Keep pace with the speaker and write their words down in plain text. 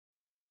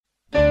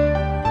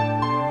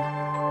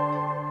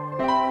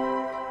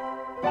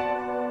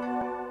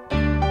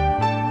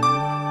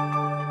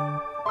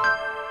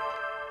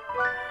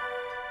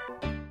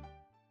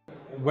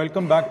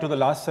welcome back to the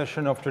last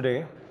session of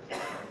today,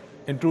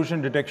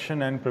 intrusion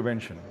detection and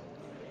prevention.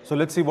 So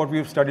let's see what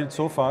we've studied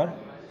so far.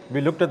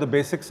 We looked at the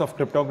basics of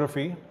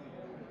cryptography.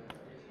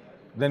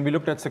 Then we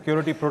looked at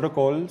security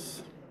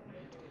protocols.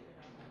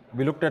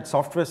 We looked at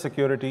software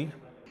security,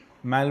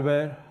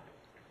 malware,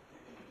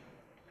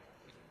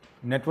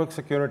 network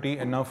security,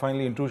 and now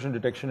finally intrusion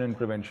detection and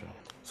prevention.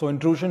 So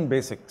intrusion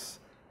basics.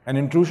 An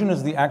intrusion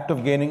is the act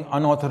of gaining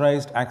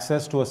unauthorized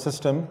access to a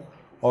system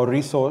or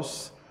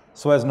resource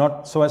so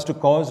as to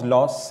cause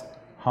loss,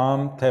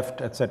 harm,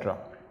 theft, etc.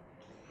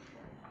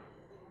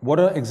 What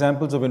are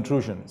examples of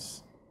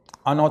intrusions?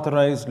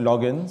 Unauthorized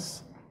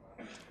logins,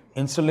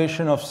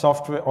 installation of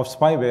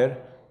spyware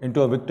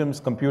into a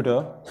victim's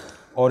computer,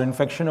 or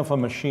infection of a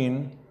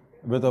machine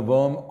with a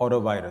worm or a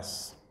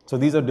virus. So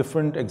these are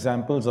different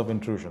examples of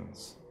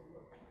intrusions.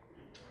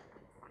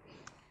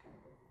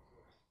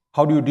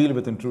 How do you deal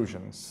with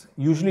intrusions?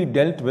 Usually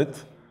dealt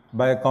with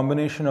by a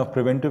combination of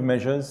preventive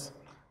measures,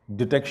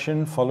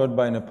 detection followed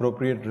by an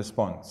appropriate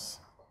response.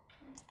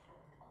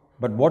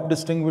 But what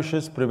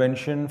distinguishes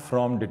prevention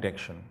from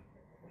detection?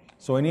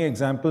 So any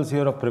examples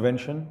here of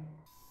prevention?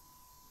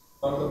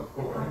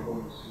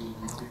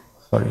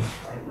 Sorry.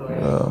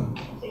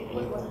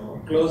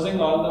 Closing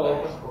all the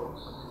open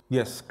ports.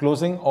 Yes,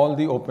 closing all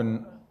the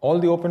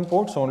open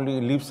ports, only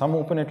leave some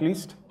open at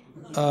least?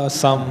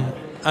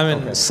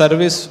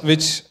 Service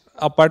which,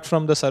 apart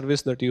from the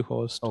service that you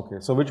host. Okay,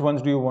 so which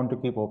ones do you want to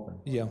keep open?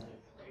 Yeah.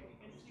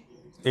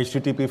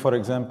 HTTP, for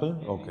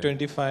example? Okay.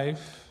 25.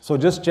 So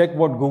just check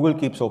what Google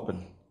keeps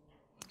open.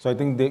 So I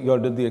think you all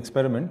did the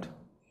experiment.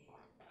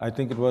 I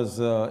think it was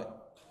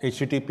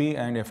HTTP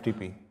and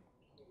FTP.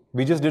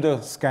 We just did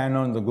a scan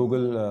on the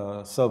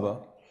Google server,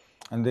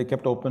 and they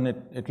kept open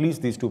at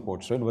least these two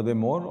ports, right? Were there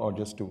more or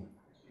just two?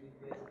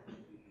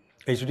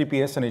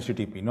 HTTPS and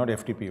HTTP, not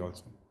FTP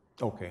also.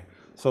 Okay.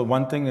 So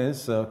one thing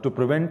is to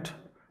prevent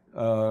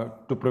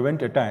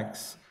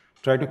attacks,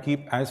 try to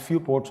keep as few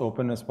ports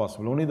open as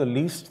possible. Only the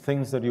least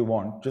things that you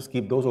want, just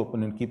keep those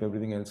open and keep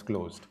everything else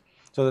closed.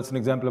 So that's an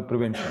example of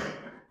prevention.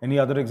 Any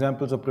other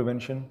examples of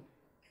prevention?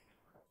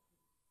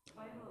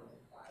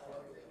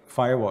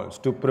 Firewalls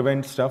to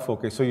prevent stuff.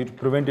 Okay, so you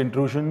prevent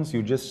intrusions,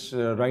 you just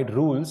write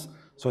rules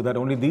so that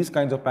only these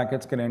kinds of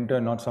packets can enter,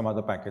 not some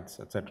other packets,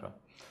 etc.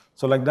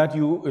 So like that,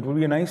 it would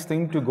be a nice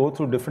thing to go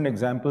through different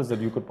examples that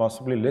you could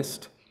possibly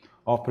list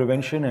of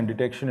prevention and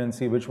detection and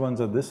see which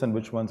ones are this and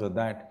which ones are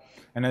that.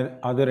 And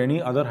are there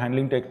any other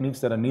handling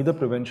techniques that are neither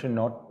prevention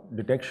nor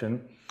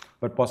detection,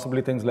 but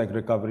possibly things like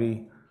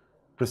recovery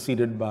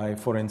preceded by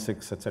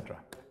forensics, etc.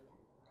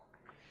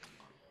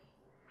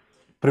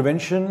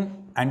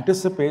 Prevention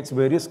anticipates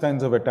various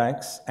kinds of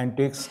attacks and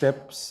takes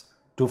steps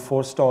to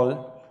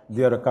forestall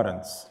their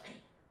occurrence.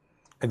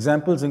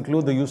 Examples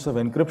include the use of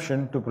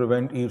encryption to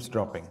prevent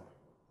eavesdropping.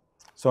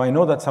 So I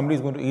know that somebody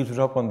is going to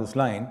eavesdrop on this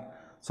line,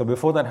 so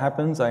before that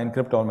happens, I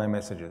encrypt all my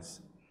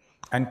messages.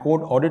 And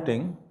code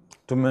auditing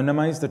to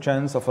minimize the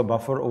chance of a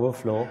buffer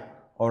overflow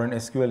or an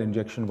SQL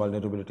injection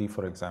vulnerability,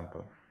 for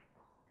example.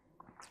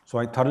 So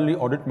I thoroughly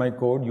audit my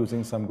code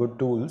using some good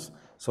tools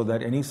so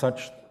that any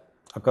such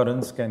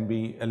occurrence can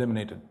be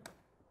eliminated.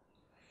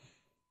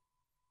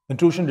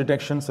 Intrusion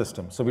detection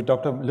system. So we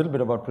talked a little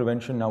bit about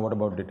prevention, now what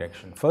about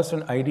detection? First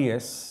in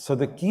IDS, so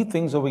the key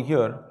things over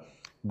here,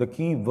 the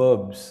key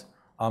verbs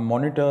are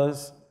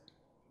monitors,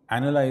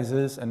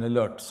 analyzes, and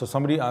alerts. So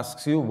somebody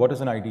asks you, what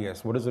is an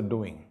IDS? What is it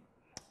doing?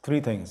 Three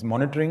things: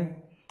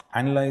 monitoring,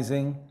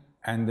 analyzing,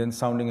 and then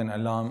sounding an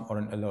alarm or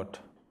an alert.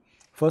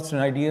 First, an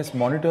IDS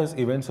monitors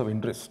events of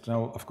interest.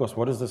 Now, of course,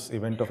 what is this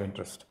event of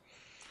interest?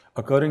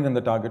 Occurring in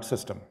the target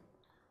system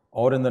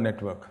or in the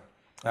network.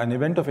 An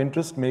event of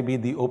interest may be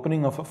the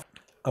opening of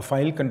a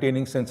file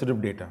containing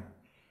sensitive data.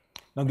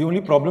 Now, the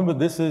only problem with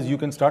this is you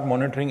can start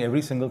monitoring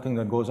every single thing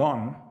that goes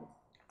on,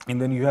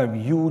 and then you have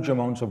huge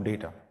amounts of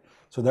data.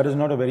 So that is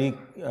not a very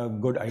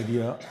good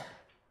idea,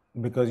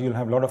 because you'll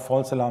have a lot of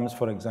false alarms,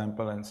 for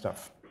example, and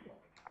stuff.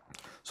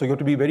 So you have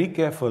to be very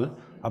careful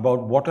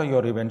about what are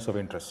your events of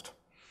interest.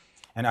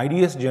 And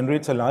IDS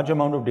generates a large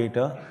amount of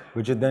data,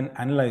 which it then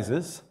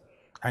analyzes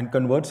and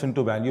converts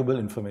into valuable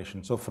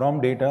information. So from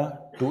data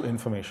to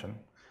information.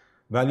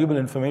 Valuable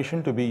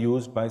information to be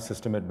used by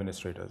system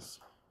administrators.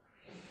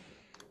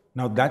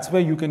 Now that's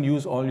where you can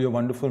use all your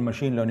wonderful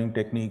machine learning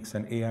techniques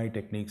and AI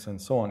techniques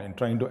and so on in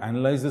trying to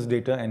analyze this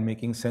data and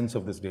making sense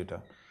of this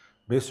data.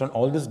 Based on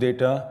all this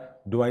data,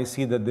 do I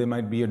see that there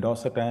might be a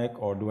DOS attack,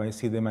 or do I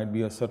see there might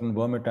be a certain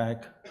worm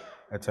attack,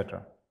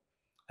 etc.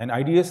 And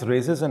IDS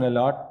raises an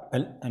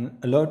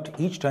alert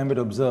each time it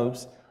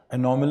observes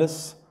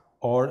anomalous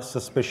or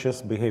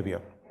suspicious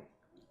behavior.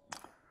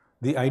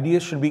 The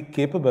IDS should be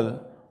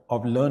capable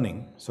of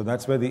learning, so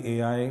that's where the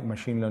AI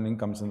machine learning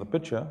comes in the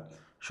picture,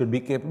 should be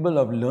capable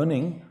of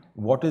learning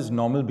what is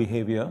normal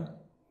behavior,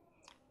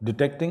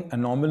 detecting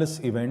anomalous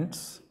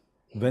events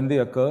when they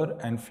occur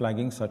and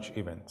flagging such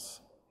events.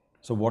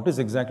 So what is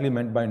exactly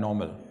meant by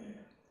normal?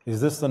 Is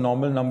this the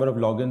normal number of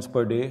logins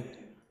per day?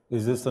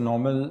 Is this the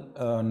normal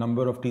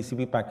number of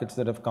TCP packets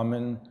that have come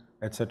in,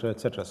 etc.,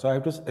 etc.? So I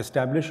have to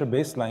establish a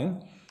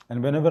baseline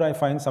And whenever I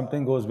find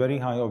something goes very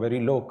high or very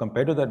low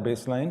compared to that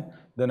baseline,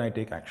 then I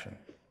take action.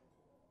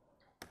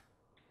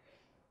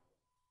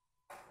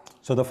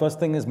 So the first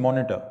thing is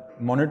monitor.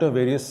 Monitor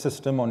various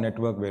system or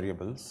network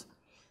variables.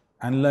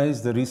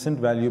 Analyze the recent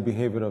value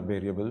behavior of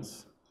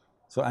variables.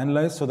 So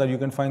analyze so that you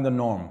can find the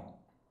norm.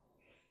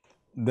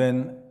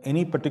 Then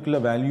any particular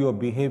value or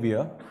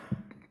behavior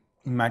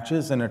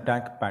matches an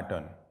attack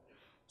pattern.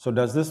 So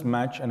does this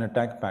match an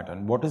attack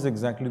pattern? What is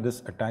exactly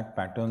this attack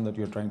pattern that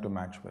you're trying to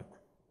match with?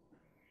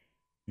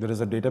 There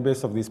is a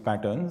database of these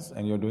patterns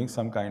and you're doing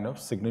some kind of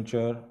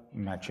signature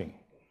matching.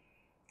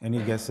 Any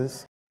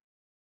guesses?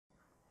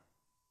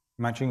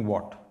 Matching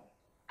what?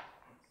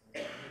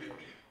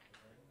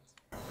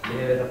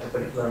 Behavior of a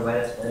particular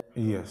virus.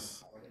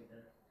 Yes.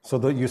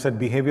 So you said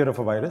behavior of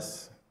a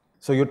virus.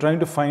 So you're trying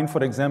to find,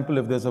 for example,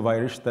 if there's a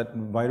virus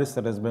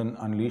that has been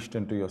unleashed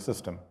into your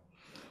system.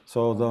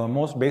 So the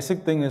most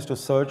basic thing is to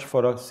search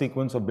for a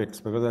sequence of bits,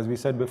 because as we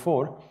said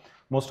before,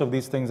 most of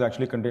these things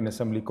actually contain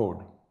assembly code.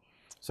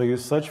 So you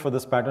search for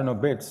this pattern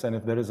of bits, and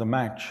if there is a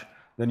match,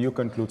 then you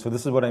conclude. So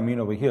this is what I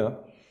mean over here.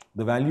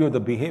 The value of the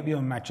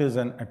behavior matches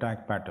an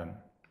attack pattern.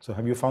 So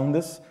have you found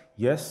this?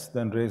 Yes,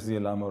 then raise the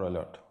alarm or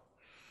alert.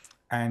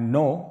 And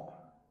no,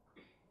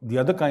 the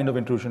other kind of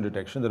intrusion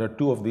detection, there are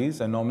two of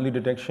these, anomaly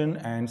detection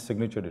and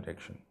signature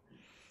detection.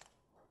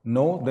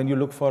 No, then you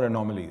look for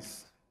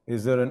anomalies.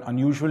 Is there an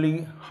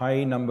unusually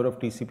high number of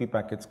TCP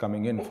packets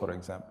coming in, for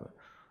example?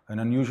 An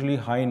unusually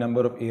high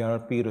number of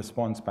ARP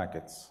response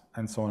packets,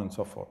 and so on and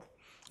so forth.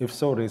 If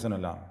so, raise an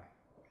alarm.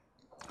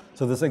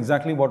 So this is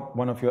exactly what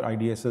one of your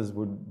IDSs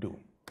would do.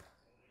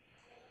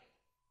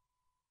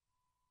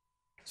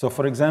 So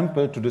for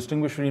example, to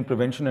distinguish between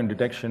prevention and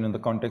detection in the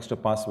context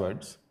of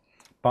passwords,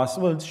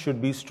 passwords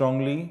should be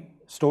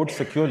stored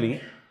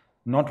securely,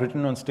 not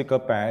written on sticker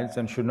pads,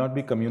 and should not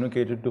be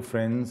communicated to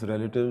friends,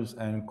 relatives,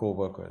 and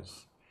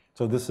co-workers.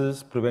 So this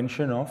is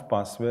prevention of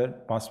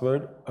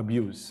password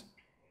abuse.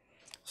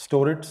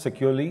 Store it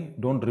securely,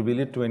 don't reveal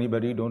it to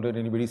anybody, don't let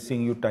anybody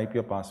seeing you type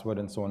your password,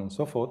 and so on and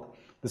so forth.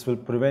 This will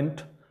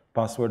prevent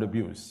password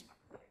abuse.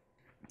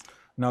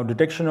 Now,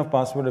 detection of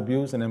password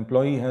abuse, an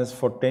employee has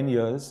for 10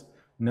 years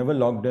never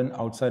logged in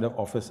outside of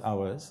office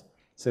hours,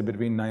 say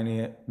between 9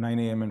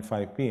 a.m. and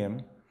 5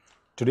 p.m.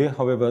 Today,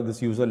 however,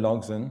 this user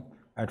logs in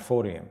at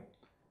 4 a.m.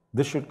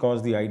 This should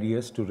cause the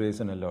IDS to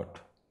raise an alert.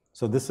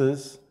 So this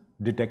is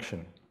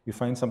detection. You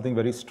find something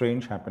very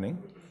strange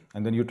happening,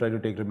 and then you try to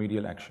take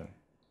remedial action.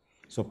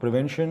 So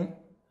prevention,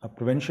 a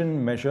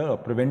prevention measure, a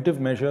preventive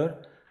measure,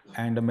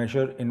 and a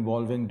measure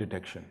involving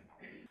detection.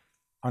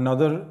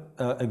 Another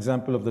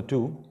example of the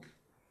two,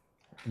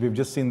 we've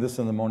just seen this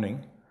in the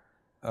morning,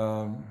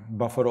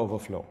 buffer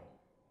overflow.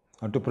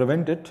 Now to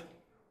prevent it,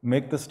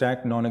 make the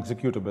stack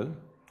non-executable,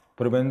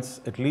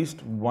 prevents at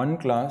least one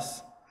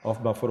class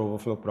of buffer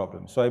overflow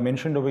problem. So I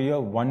mentioned over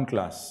here one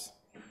class.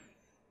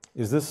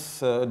 Is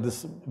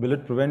will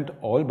it prevent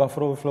all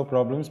buffer overflow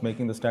problems,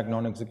 making the stack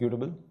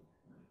non-executable?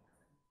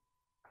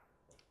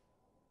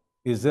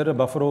 Is there a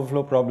buffer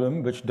overflow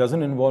problem which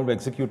doesn't involve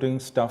executing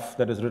stuff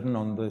that is written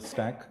on the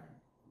stack?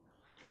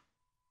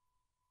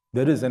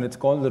 There is, and it's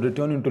called the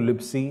return into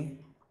libc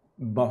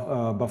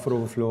buffer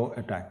overflow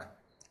attack.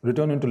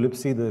 Return into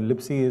libc, the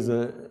libc is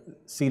a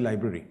C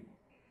library.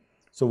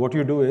 So what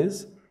you do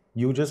is,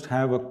 you just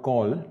have a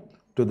call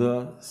to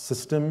the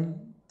system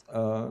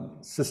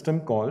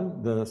call,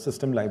 the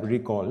system library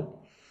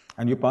call,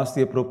 and you pass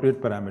the appropriate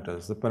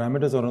parameters. The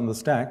parameters are on the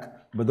stack,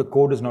 but the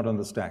code is not on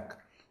the stack.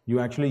 You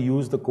actually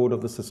use the code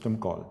of the system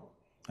call,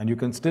 and you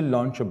can still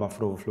launch a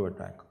buffer overflow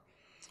attack.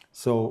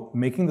 So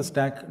making the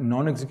stack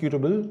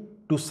non-executable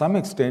to some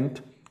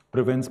extent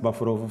prevents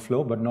buffer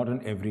overflow, but not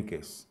in every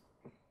case.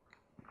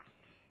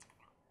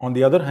 On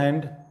the other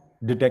hand,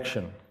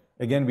 detection.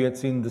 Again, we had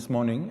seen this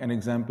morning an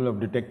example of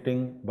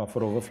detecting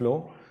buffer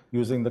overflow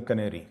using the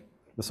canary,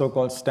 the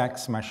so-called stack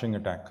smashing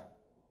attack.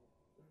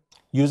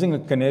 Using a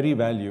canary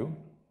value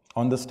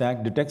on the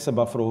stack detects a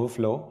buffer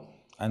overflow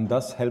and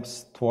thus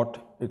helps thwart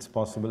its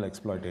possible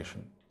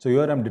exploitation. So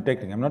here I'm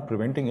detecting, I'm not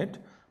preventing it,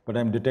 but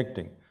I'm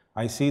detecting.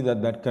 I see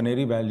that that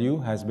canary value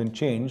has been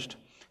changed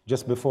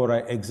just before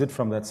I exit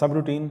from that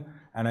subroutine,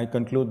 and I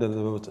conclude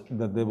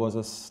that there was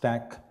a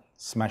stack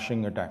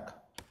smashing attack.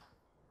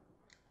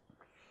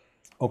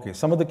 Okay,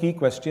 some of the key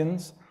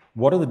questions.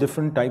 What are the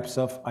different types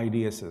of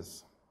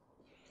IDSs?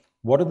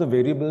 What are the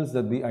variables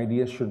that the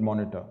IDS should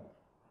monitor?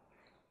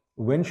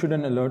 When should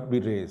an alert be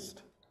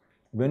raised?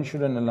 When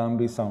should an alarm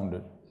be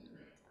sounded?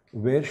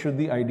 Where should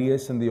the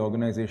IDS in the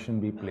organization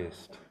be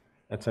placed?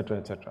 Etc.,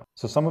 etc.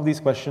 So some of these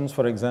questions,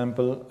 for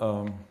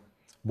example,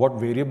 what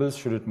variables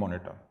should it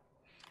monitor?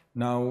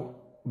 Now,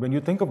 when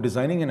you think of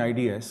designing an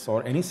IDS,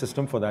 or any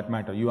system for that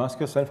matter, you ask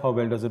yourself, how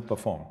well does it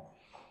perform?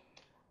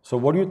 So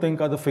what do you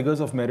think are the figures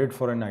of merit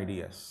for an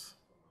IDS?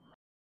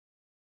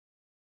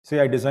 Say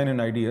I design an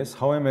IDS,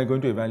 how am I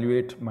going to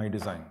evaluate my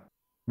design?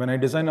 When I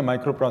design a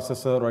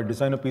microprocessor or I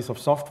design a piece of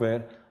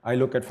software, I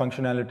look at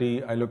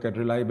functionality, I look at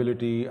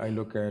reliability, I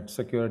look at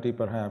security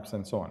perhaps,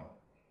 and so on.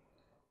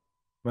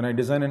 When I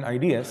design an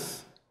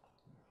IDS,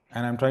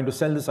 and I'm trying to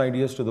sell this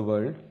IDS to the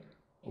world,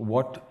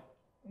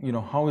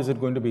 how is it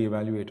going to be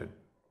evaluated?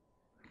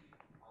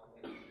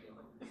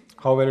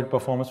 How well it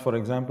performs, for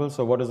example.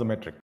 So what is the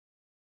metric?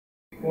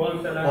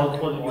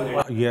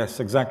 Yes,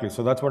 exactly.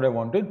 So that's what I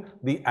wanted,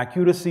 the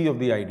accuracy of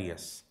the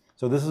IDS.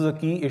 So this is a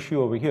key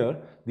issue over here,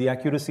 the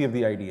accuracy of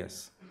the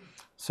IDS.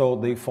 So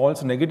the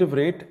false negative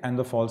rate and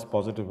the false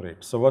positive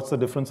rate. So what's the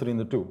difference between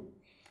the two?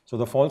 So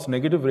the false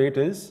negative rate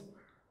is,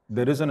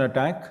 there is an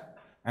attack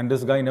and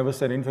this guy never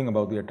said anything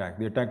about the attack.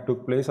 The attack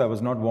took place, I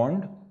was not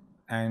warned,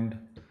 and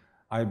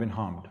I've been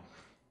harmed.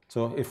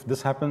 So if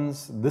this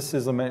happens, this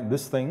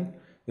thing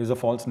is a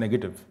false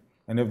negative.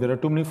 And if there are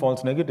too many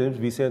false negatives,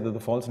 we say that the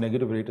false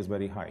negative rate is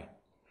very high.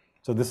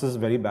 So this is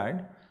very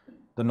bad.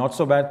 The not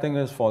so bad thing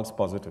is false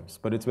positives,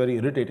 but it's very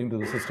irritating to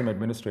the system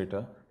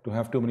administrator to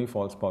have too many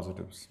false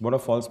positives. What are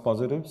false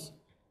positives?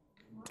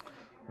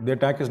 The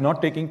attack is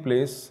not taking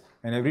place,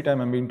 and every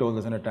time I'm being told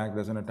there's an attack,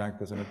 there's an attack,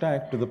 there's an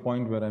attack, to the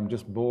point where I'm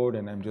just bored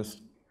and I'm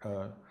just,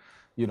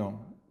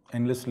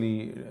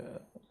 endlessly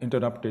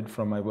interrupted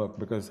from my work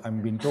because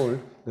I'm being told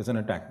there's an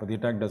attack, but the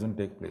attack doesn't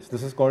take place.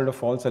 This is called a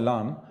false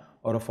alarm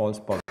or a false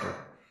positive.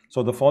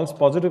 So the false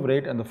positive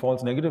rate and the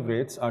false negative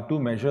rates are two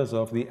measures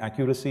of the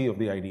accuracy of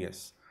the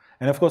IDS.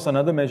 And of course,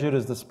 another measure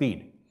is the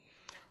speed.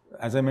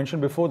 As I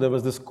mentioned before, there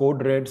was this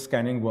code red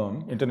scanning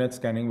worm, internet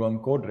scanning worm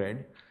code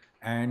red,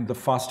 and the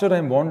faster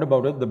I'm warned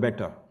about it, the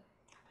better.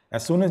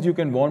 As soon as you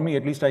can warn me,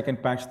 at least I can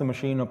patch the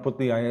machine or put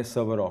the IIS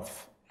server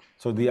off.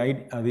 So the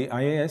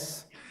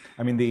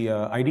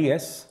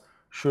IDS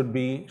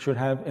should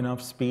have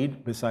enough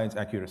speed besides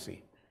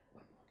accuracy.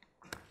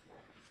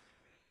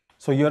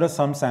 So here are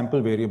some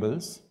sample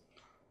variables.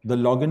 The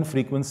login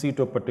frequency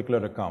to a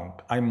particular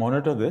account. I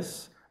monitor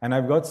this, and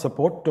I've got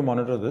support to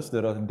monitor this.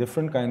 There are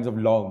different kinds of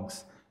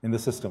logs in the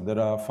system. There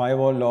are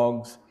firewall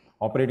logs,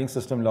 operating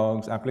system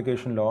logs,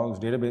 application logs,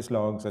 database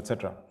logs,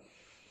 etc.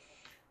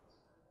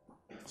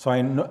 So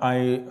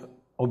I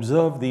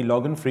observe the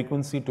login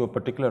frequency to a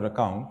particular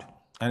account,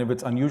 and if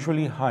it's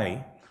unusually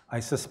high, I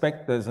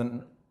suspect there's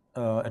an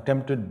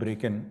attempted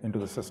break-in into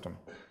the system.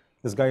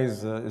 This guy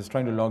is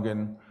trying to log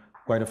in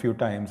quite a few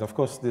times. Of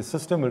course, the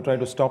system will try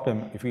to stop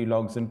him if he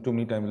logs in too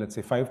many times, let's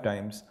say 5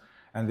 times,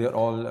 and they're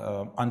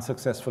all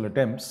unsuccessful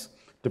attempts.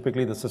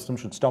 Typically, the system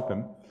should stop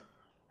him,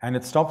 and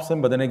it stops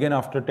him, but then again,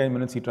 after 10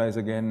 minutes, he tries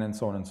again, and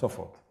so on and so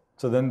forth.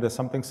 So then there's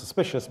something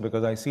suspicious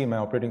because I see in my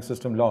operating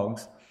system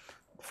logs,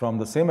 from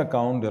the same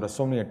account, there are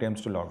so many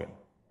attempts to log in.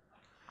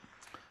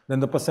 Then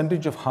the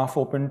percentage of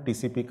half-open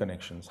TCP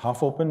connections.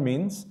 Half-open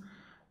means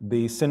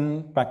the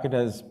SYN packet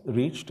has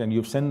reached and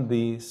you've sent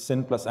the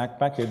SYN plus ACK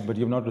packet, but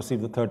you've not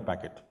received the third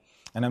packet.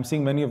 And I'm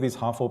seeing many of these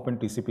half-open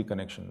TCP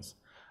connections.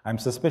 I'm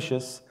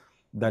suspicious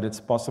that it's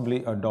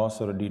possibly a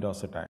DOS or a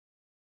DDoS attack.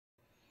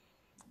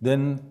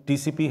 Then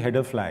TCP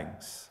header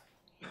flags.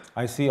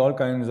 I see all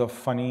kinds of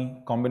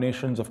funny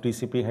combinations of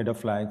TCP header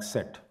flags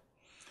set.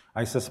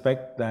 I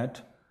suspect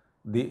that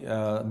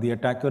the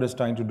attacker is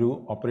trying to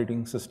do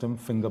operating system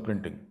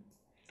fingerprinting.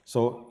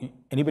 So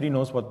anybody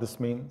knows what this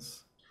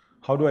means?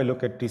 How do I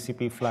look at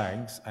TCP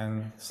flags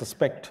and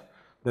suspect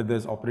that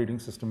there's operating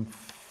system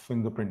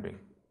fingerprinting?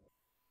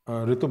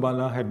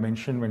 Ritubala had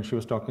mentioned when she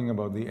was talking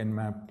about the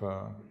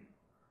Nmap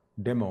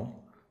demo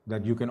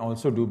that you can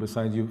also do,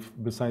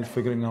 besides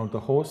figuring out the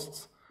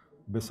hosts,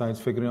 besides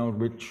figuring out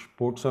which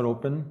ports are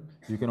open,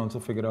 you can also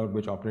figure out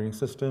which operating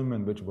system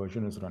and which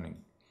version is running.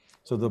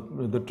 So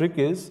the trick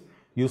is,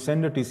 you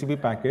send a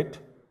TCP packet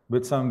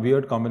with some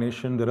weird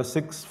combination. There are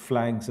 6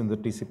 flags in the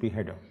TCP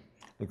header,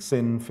 like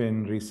SYN,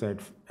 FIN, reset,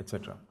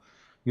 etc.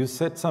 You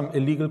set some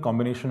illegal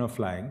combination of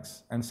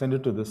flags and send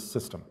it to this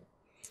system.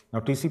 Now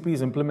TCP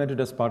is implemented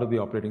as part of the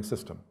operating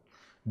system.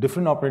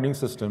 Different operating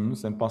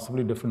systems and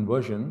possibly different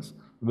versions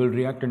will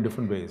react in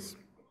different ways.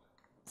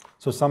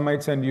 So some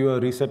might send you a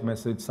reset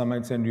message, some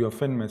might send you a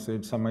FIN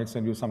message, some might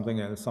send you something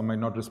else, some might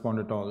not respond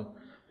at all,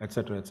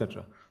 etc.,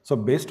 etc. So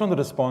based on the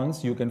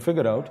response, you can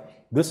figure out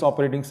this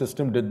operating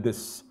system did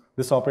this.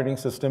 This operating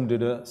system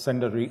did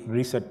send a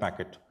reset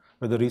packet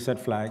with the reset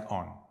flag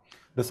on.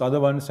 This other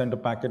one sent a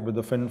packet with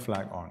the FIN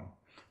flag on.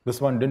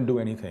 This one didn't do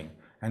anything.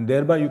 And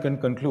thereby you can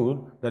conclude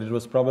that it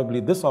was probably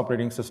this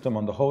operating system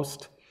on the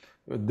host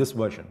with this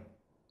version.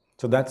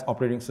 So that's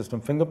operating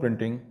system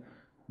fingerprinting,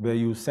 where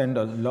you send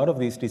a lot of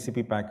these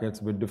TCP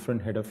packets with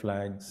different header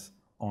flags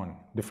on,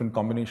 different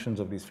combinations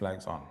of these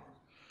flags on.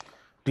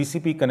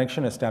 TCP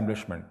connection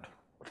establishment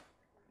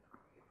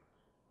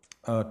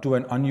to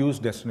an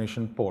unused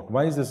destination port.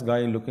 Why is this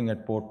guy looking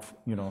at port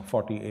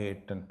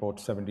 48 and port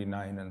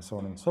 79 and so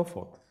on and so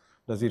forth?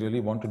 Does he really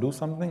want to do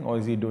something, or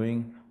is he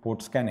doing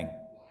port scanning?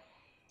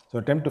 So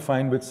attempt to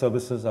find which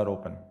services are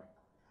open.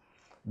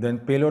 Then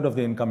payload of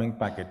the incoming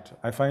packet.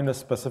 I find a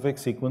specific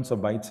sequence of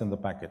bytes in the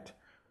packet,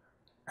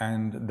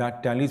 and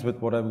that tallies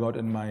with what I've got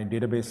in my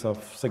database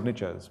of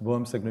signatures,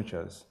 worm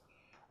signatures.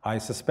 I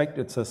suspect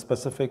it's a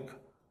specific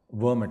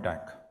worm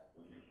attack.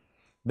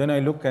 Then I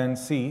look and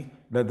see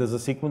that there's a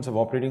sequence of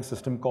operating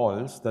system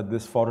calls that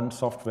this foreign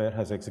software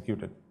has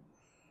executed.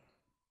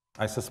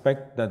 I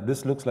suspect that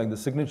this looks like the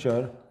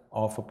signature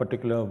of a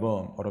particular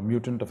worm or a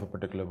mutant of a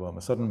particular worm,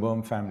 a certain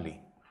worm family.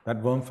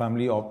 That worm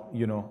family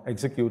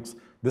executes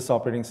this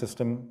operating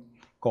system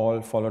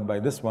call followed by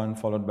this one,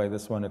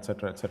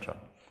 etc., etc.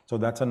 So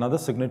that's another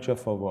signature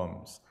for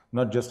worms,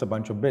 not just a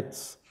bunch of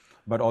bits,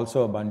 but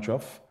also a bunch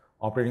of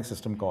operating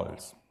system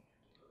calls.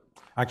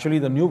 Actually,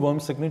 the new worm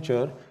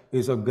signature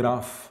is a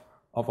graph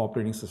of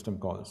operating system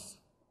calls.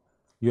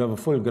 You have a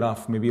full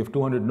graph, maybe of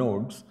 200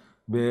 nodes,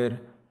 where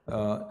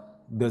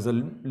there's a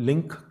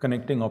link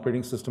connecting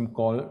operating system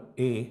call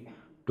A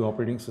to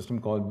operating system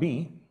call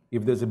B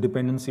if there's a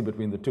dependency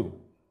between the two.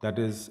 That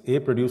is, A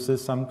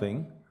produces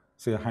something,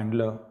 say a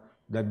handler,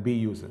 that B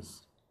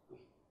uses.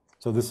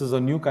 So this is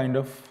a new kind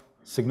of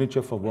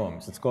signature for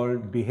worms. It's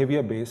called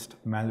behavior-based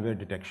malware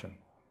detection.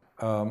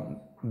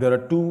 There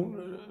are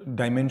two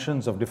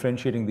dimensions of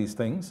differentiating these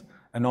things: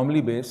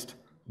 anomaly-based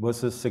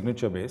versus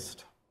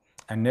signature-based,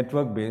 and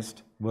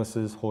network-based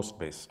versus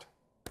host-based.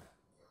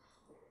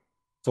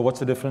 So what's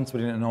the difference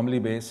between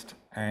anomaly-based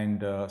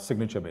and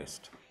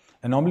signature-based?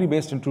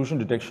 Anomaly-based intrusion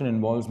detection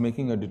involves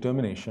making a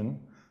determination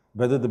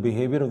whether the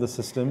behavior of the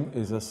system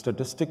is a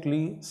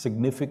statistically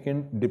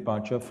significant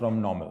departure from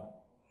normal.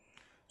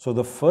 So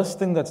the first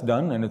thing that's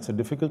done, and it's a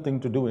difficult thing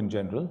to do in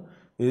general,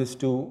 is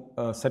to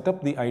set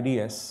up the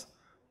IDS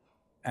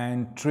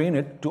and train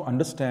it to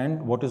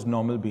understand what is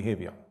normal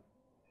behavior.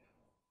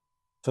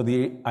 So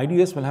the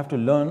IDS will have to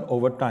learn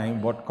over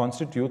time what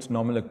constitutes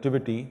normal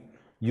activity,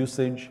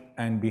 usage,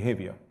 and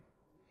behavior.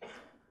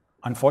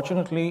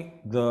 Unfortunately,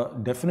 the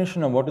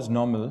definition of what is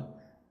normal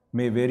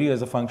may vary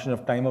as a function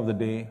of time of the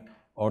day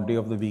or day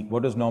of the week.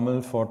 What is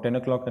normal for 10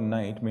 o'clock at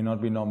night may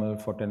not be normal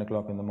for 10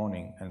 o'clock in the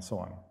morning, and so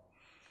on.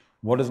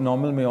 What is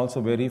normal may also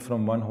vary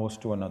from one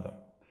host to another.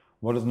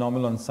 What is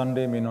normal on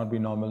Sunday may not be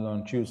normal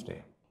on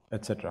Tuesday,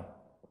 etc.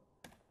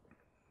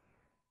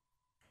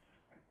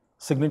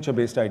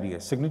 Signature-based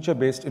IDS.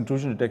 Signature-based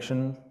intrusion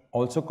detection,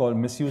 also called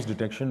misuse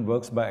detection,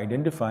 works by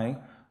identifying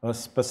a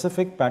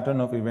specific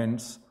pattern of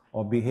events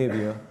or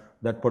behavior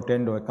that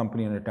portend or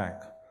accompany an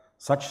attack.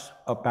 Such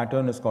a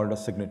pattern is called a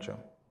signature.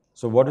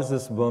 So what is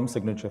this worm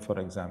signature, for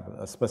example?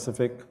 A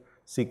specific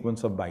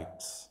sequence of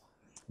bytes.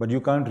 But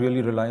you can't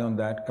really rely on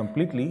that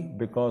completely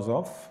because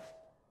of,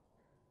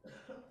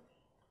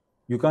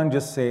 you can't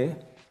just say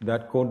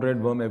that code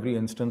red worm every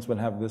instance will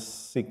have this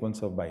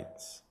sequence of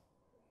bytes.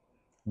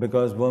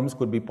 Because worms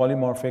could be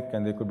polymorphic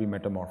and they could be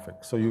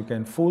metamorphic. So you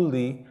can fool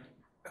the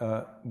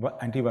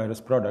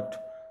antivirus product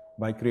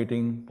by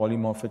creating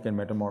polymorphic and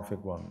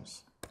metamorphic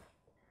worms.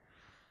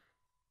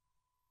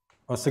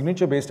 A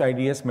signature-based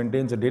IDS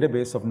maintains a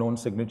database of known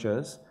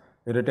signatures.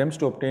 It attempts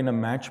to obtain a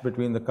match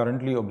between the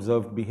currently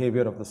observed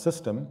behavior of the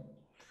system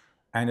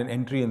and an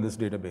entry in this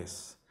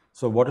database.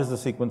 So what is the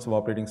sequence of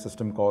operating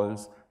system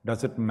calls?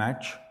 Does it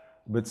match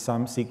with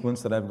some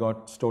sequence that I've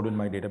got stored in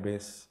my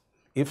database?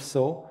 If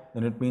so,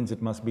 then it means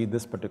it must be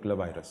this particular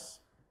virus.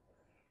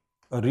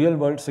 A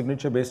real-world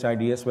signature-based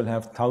IDS will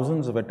have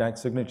thousands of attack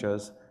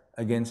signatures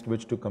against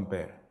which to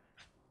compare.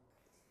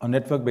 A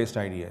network-based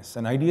IDS.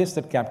 An IDS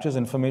that captures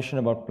information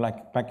about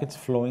packets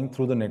flowing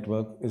through the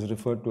network is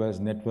referred to as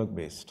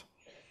network-based.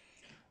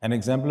 An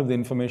example of the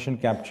information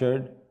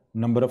captured: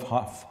 number of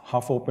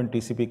half-open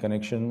TCP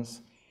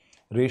connections,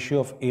 ratio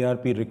of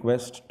ARP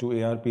request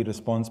to ARP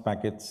response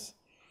packets,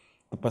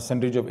 the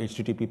percentage of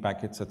HTTP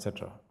packets,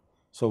 etc.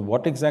 So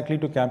what exactly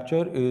to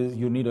capture is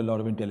you need a lot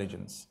of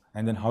intelligence.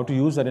 And then how to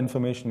use that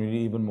information, you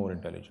need even more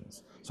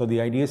intelligence. So the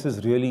IDS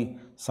is really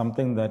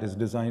something that is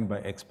designed by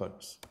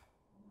experts.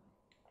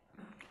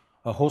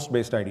 A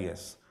host-based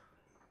IDS,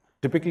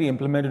 typically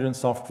implemented in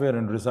software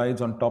and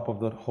resides on top of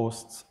the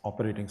host's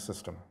operating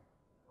system.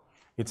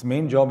 Its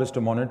main job is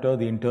to monitor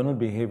the internal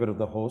behavior of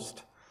the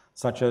host,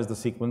 such as the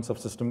sequence of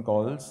system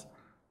calls,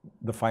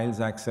 the files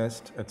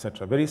accessed,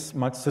 etc. Very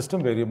much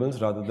system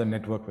variables rather than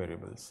network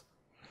variables.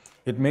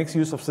 It makes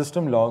use of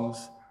system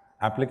logs,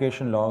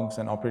 application logs,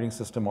 and operating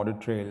system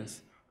audit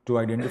trails to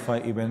identify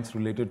events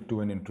related to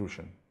an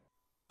intrusion.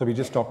 So we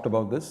just talked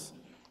about this.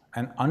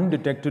 An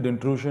undetected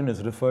intrusion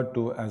is referred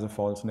to as a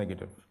false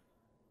negative.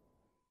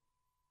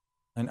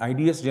 An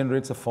IDS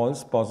generates a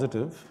false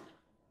positive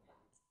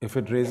if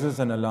it raises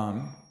an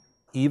alarm,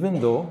 even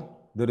though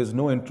there is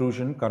no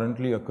intrusion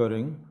currently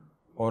occurring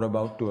or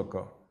about to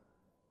occur.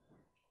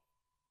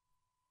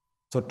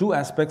 So two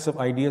aspects of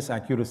IDS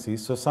accuracy.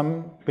 So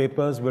some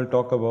papers will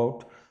talk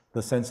about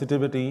the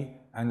sensitivity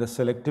and the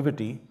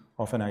selectivity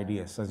of an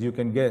IDS. As you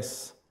can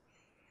guess,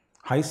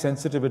 high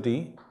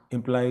sensitivity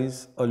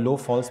implies a low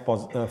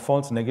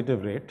false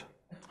negative rate,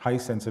 high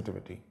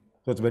sensitivity.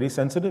 So it's very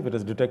sensitive, it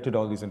has detected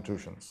all these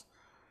intrusions.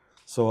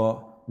 So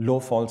a low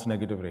false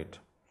negative rate.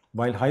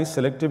 While high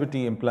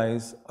selectivity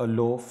implies a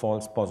low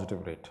false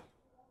positive rate.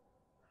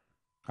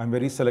 I'm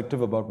very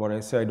selective about what I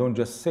say. I don't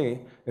just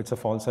say it's a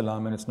false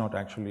alarm and it's not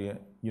actually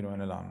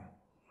an alarm.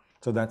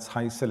 So that's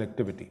high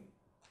selectivity.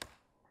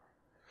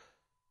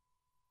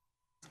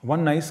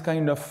 One nice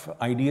kind of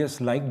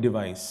IDS-like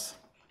device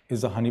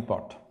is a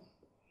honeypot.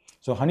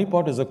 So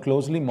honeypot is a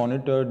closely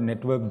monitored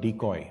network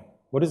decoy.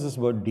 What is this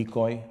word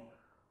decoy?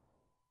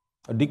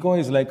 A decoy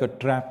is like a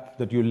trap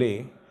that you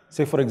lay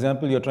Say, for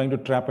example, you're trying to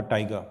trap a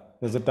tiger.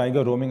 There's a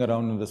tiger roaming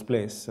around in this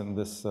place, in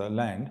this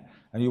land,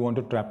 and you want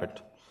to trap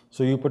it.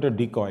 So you put a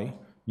decoy,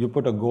 you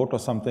put a goat or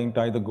something,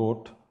 tie the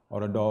goat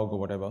or a dog or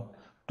whatever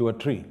to a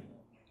tree.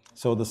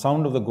 So the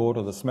sound of the goat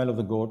or the smell of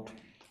the goat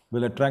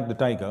will attract the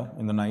tiger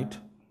in the night,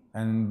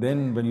 and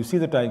then when you see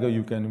the tiger,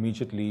 you can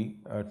immediately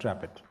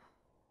trap it.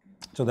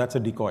 So that's a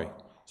decoy.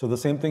 So the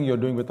same thing you're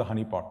doing with a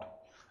honeypot.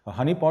 A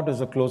honeypot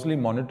is a closely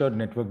monitored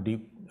network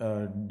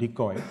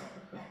decoy.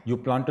 You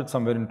plant it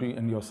somewhere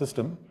in your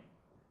system.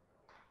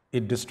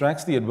 It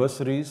distracts the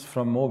adversaries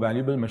from more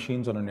valuable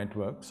machines on a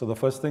network. So the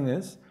first thing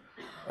is,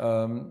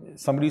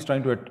 somebody's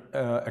trying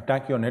to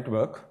attack your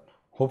network.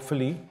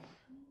 Hopefully,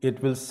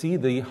 it will see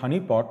the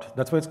honeypot.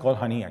 That's why it's called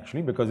honey,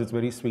 actually, because it's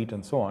very sweet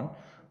and so on.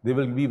 They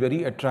will be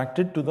very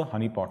attracted to the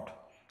honeypot,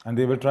 and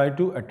they will try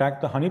to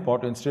attack the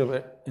honeypot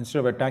instead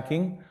of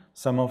attacking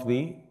some of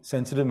the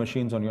sensitive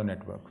machines on your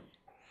network.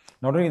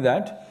 Not only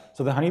that,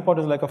 so the honeypot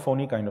is like a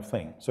phony kind of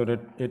thing. So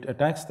it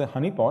attacks the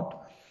honeypot,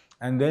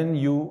 and then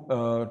you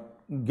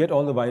get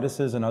all the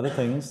viruses and other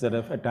things that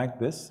have attacked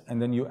this,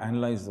 and then you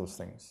analyze those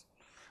things.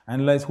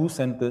 Analyze who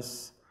sent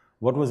this,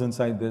 what was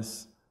inside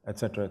this,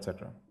 etc.,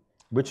 etc.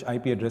 Which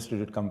IP address did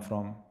it come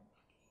from?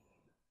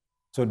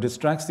 So it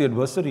distracts the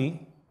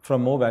adversary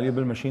from more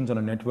valuable machines on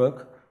a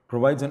network,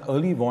 provides an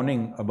early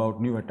warning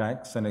about new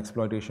attacks and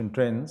exploitation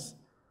trends,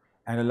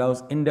 and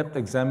allows in-depth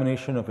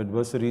examination of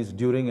adversaries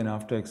during and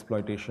after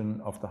exploitation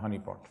of the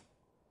honeypot.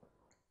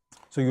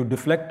 So you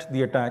deflect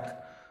the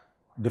attack,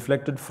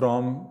 deflected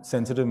from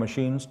sensitive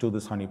machines to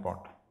this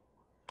honeypot.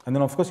 And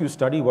then of course you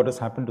study what has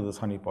happened to this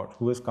honeypot,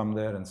 who has come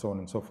there, and so on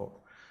and so forth.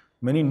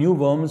 Many new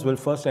worms will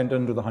first enter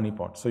into the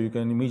honeypot, so you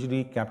can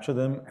immediately capture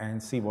them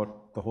and see what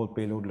the whole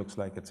payload looks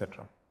like,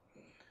 etc.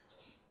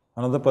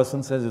 Another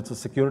person says it's a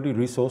security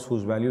resource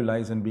whose value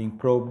lies in being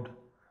probed,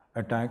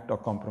 attacked, or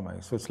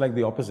compromised. So it's like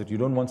the opposite. You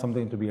don't want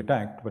something to be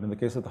attacked, but in the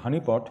case of the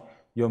honeypot,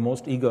 you're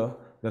most eager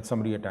that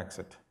somebody attacks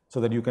it,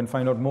 so that you can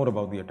find out more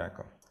about the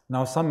attacker.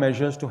 Now, some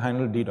measures to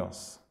handle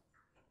DDoS.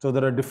 So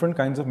there are different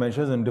kinds of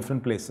measures in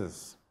different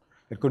places.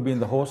 It could be in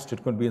the host,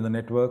 it could be in the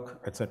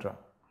network, etc.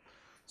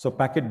 So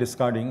packet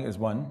discarding is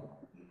one.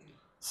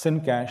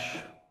 SYN cache,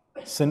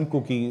 SYN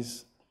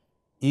cookies,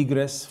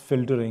 egress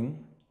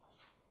filtering,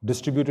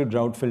 distributed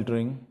route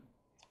filtering,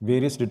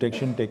 various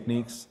detection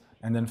techniques,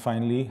 and then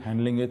finally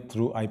handling it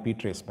through IP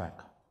traceback.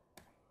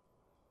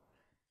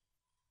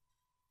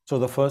 So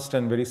the first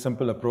and very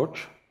simple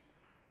approach,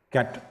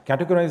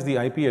 categorize the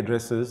IP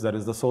addresses, that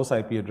is the source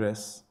IP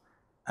address.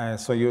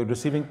 So you're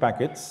receiving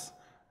packets.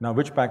 Now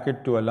which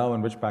packet to allow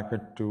and which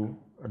packet to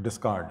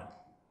discard.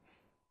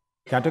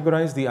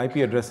 Categorize the IP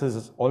addresses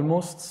as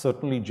almost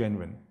certainly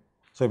genuine.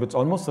 So if it's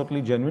almost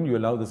certainly genuine, you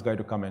allow this guy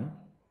to come in.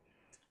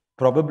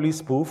 Probably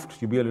spoofed,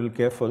 you be a little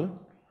careful,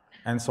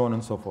 and so on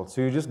and so forth.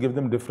 So you just give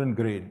them different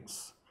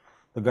grades.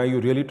 The guy you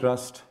really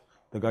trust,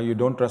 the guy you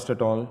don't trust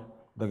at all,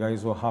 the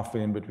guys who are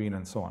halfway in between,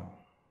 and so on.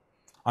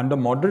 Under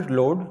moderate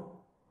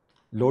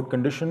load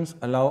conditions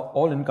allow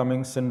all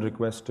incoming SYN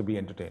requests to be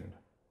entertained.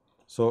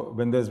 So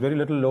when there's very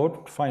little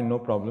load, fine, no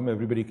problem,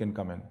 everybody can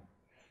come in.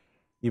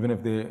 Even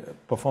if they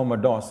perform a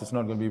DOS, it's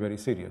not going to be very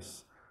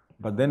serious.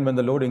 But then when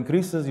the load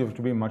increases, you have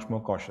to be much more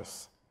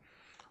cautious.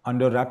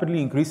 Under rapidly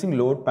increasing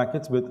load,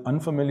 packets with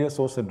unfamiliar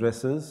source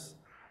addresses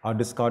are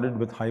discarded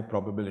with high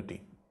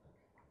probability.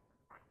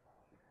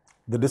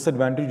 The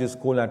disadvantage is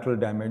collateral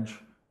damage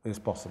is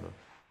possible.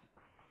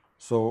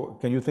 So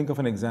can you think of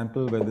an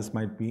example where this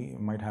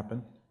might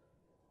happen?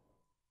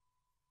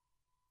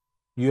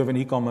 You have an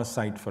e-commerce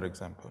site, for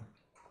example,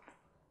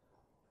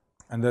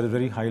 and there is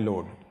very high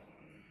load.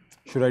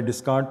 Should I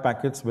discard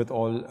packets with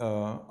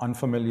all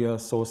unfamiliar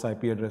source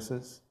IP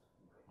addresses?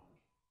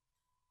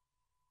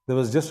 There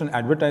was just an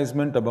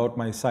advertisement about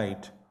my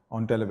site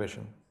on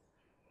television.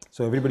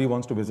 So everybody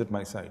wants to visit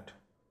my site.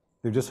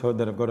 They've just heard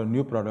that I've got a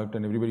new product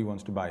and everybody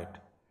wants to buy it.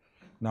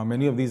 Now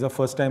many of these are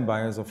first-time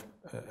buyers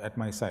at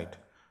my site.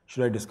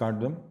 Should I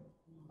discard them?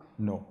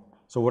 No.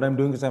 So what I'm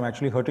doing is I'm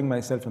actually hurting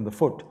myself in the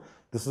foot.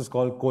 This is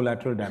called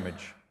collateral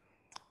damage.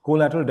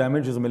 Collateral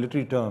damage is a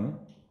military term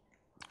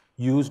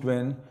used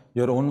when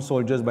your own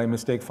soldiers by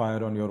mistake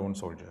fire on your own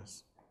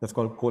soldiers. That's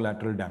called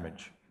collateral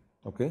damage.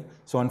 Okay?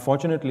 So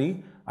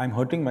unfortunately, I'm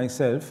hurting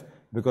myself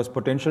because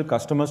potential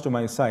customers to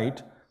my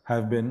site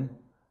have been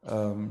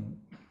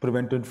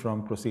prevented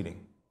from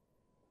proceeding.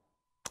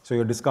 So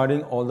you're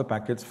discarding all the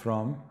packets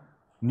from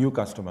new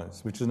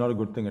customers, which is not a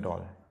good thing at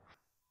all.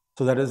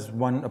 So that is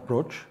one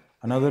approach.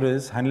 Another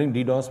is handling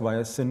DDoS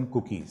via SYN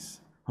cookies.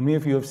 How many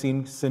of you have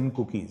seen SYN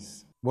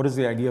cookies? What is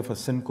the idea of a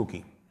SYN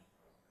cookie?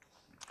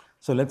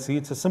 So let's see,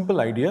 it's a simple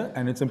idea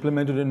and it's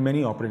implemented in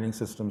many operating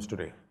systems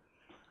today.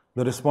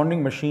 The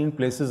responding machine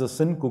places a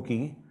SYN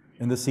cookie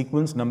in the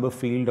sequence number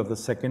field of the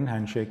second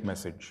handshake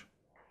message.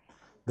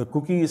 The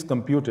cookie is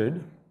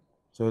computed,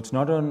 so it's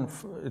not a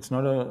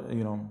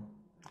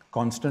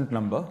constant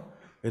number.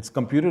 It's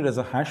computed as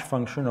a hash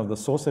function of the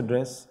source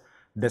address,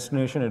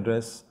 destination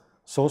address,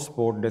 source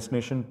port,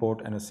 destination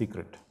port, and a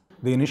secret.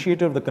 The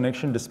initiator of the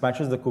connection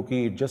dispatches the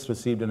cookie it just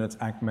received in its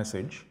ACK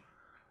message.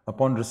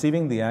 Upon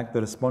receiving the ACK,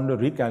 the responder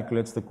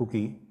recalculates the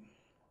cookie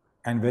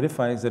and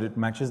verifies that it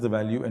matches the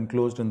value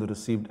enclosed in the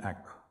received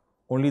ACK.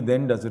 Only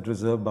then does it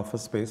reserve buffer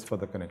space for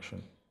the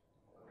connection.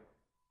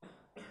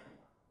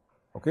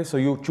 Okay, so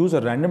you choose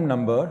a random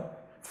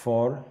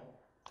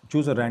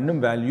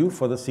value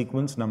for the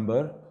sequence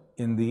number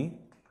in the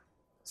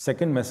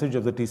second message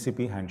of the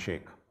TCP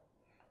handshake.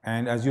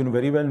 And as you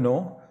very well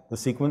know, the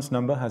sequence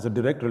number has a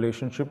direct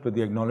relationship with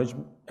the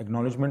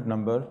acknowledgement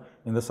number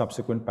in the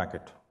subsequent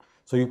packet.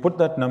 So you put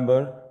that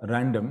number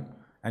random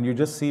and you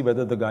just see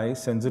whether the guy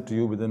sends it to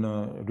you within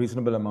a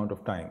reasonable amount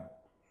of time,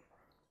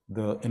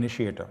 the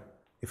initiator.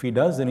 If he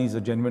does, then he's a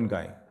genuine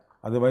guy.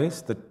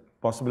 Otherwise, the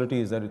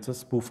possibility is that it's a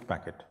spoofed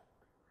packet.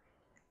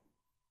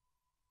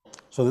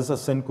 So this is a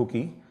SYN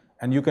cookie,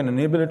 and you can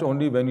enable it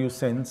only when you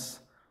sense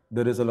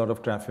there is a lot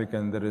of traffic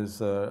and there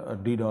is a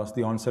DDoS,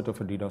 the onset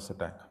of a DDoS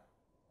attack.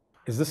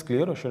 Is this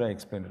clear or should I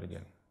explain it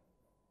again?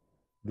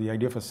 The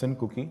idea of a SYN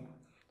cookie.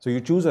 So you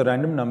choose a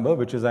random number,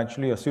 which is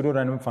actually a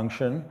pseudo-random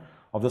function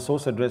of the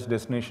source address,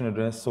 destination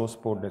address, source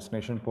port,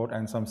 destination port,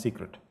 and some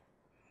secret.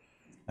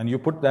 And you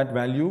put that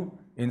value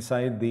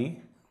inside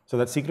so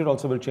that secret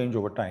also will change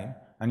over time,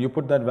 and you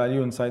put that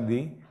value inside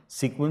the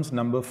sequence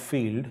number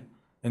field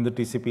in the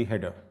TCP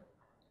header.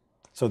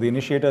 So the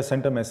initiator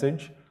sent a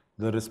message,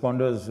 the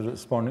responder is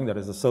responding, that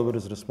is the server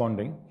is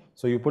responding.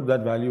 So you put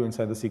that value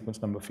inside the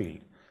sequence number field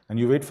and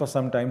you wait for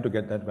some time to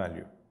get that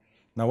value.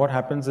 Now what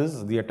happens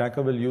is the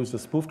attacker will use the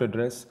spoofed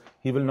address.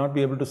 He will not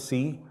be able to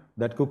see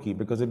that cookie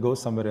because it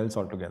goes somewhere else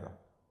altogether.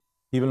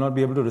 He will not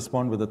be able to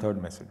respond with the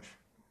third message.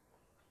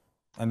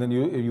 And then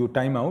you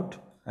time out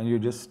and you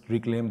just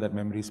reclaim that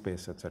memory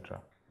space,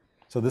 etc.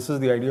 So this is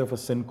the idea of a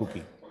SYN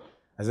cookie.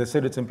 As I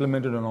said, it's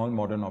implemented on all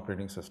modern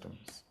operating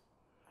systems.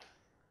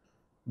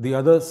 The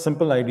other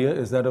simple idea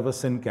is that of a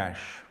SYN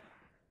cache.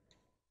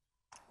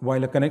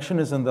 While a connection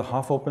is in the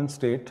half-open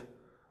state,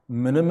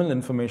 minimal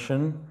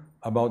information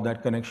about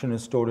that connection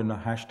is stored in a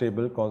hash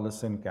table called the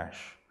SYN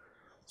cache.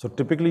 So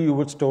typically you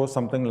would store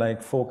something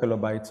like 4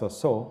 kilobytes or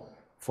so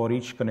for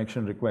each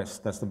connection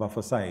request. That's the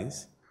buffer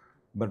size.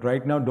 But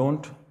right now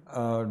don't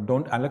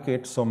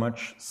allocate so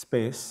much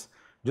space.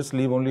 Just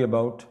leave only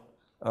about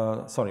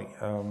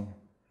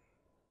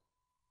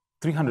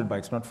 300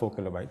 bytes, not 4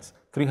 kilobytes,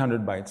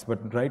 300 bytes.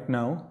 But right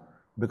now,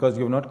 because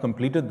you've not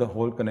completed the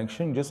whole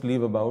connection, just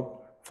leave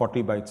about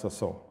 40 bytes or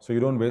so. So you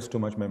don't waste too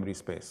much memory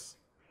space.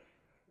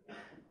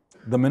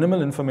 The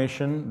minimal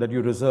information that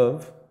you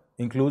reserve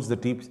includes the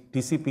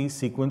TCP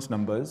sequence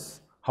numbers.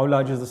 How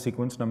large is the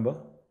sequence number?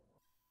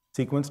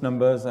 Sequence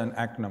numbers and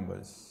ACK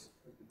numbers.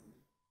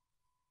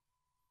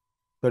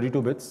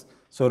 32 bits.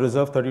 So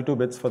reserve 32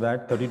 bits for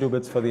that, 32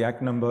 bits for the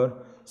ACK number.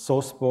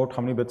 Source port,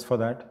 how many bits for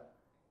that?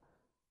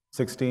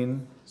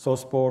 16.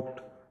 Source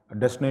port,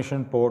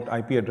 destination port,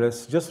 IP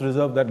address. Just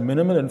reserve that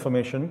minimal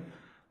information,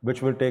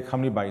 which will take how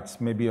many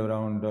bytes? Maybe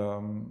around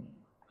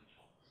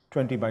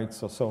 20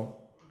 bytes or so,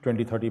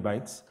 20, 30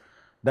 bytes.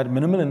 That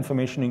minimal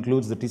information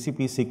includes the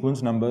TCP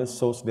sequence numbers,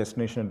 source,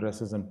 destination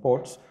addresses, and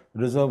ports.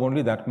 Reserve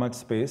only that much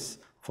space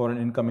for an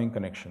incoming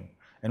connection.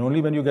 And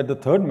only when you get the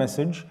third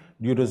message,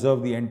 do you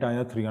reserve the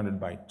entire 300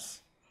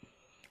 bytes.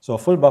 So a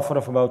full buffer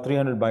of about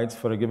 300 bytes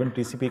for a given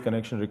TCP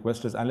connection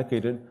request is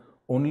allocated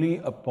only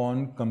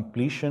upon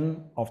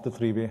completion of the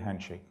three-way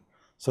handshake.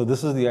 So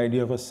this is the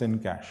idea of a SYN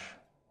cache.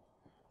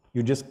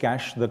 You just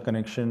cache the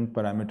connection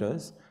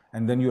parameters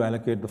and then you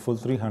allocate the full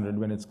 300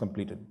 when it's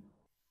completed.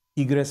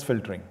 Egress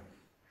filtering.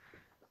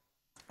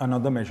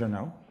 Another measure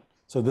now.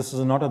 So this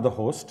is not at the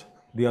host.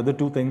 The other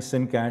two things,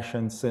 SYN cache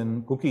and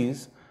SYN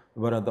cookies,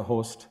 were at the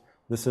host.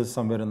 This is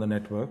somewhere in the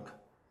network,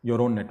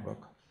 your own network.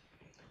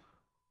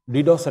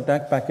 DDoS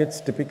attack packets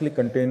typically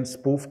contain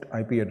spoofed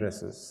IP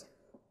addresses.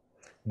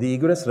 The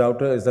egress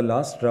router is the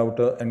last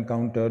router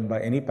encountered by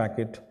any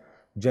packet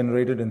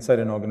generated inside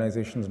an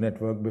organization's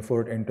network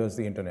before it enters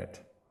the internet.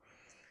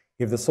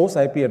 If the source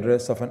IP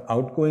address of an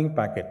outgoing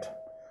packet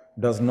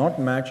does not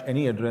match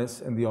any address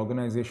in the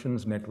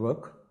organization's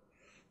network,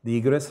 the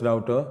egress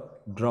router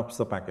drops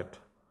the packet.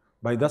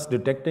 By thus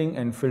detecting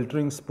and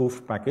filtering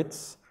spoofed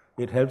packets,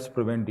 it helps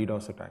prevent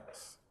DDoS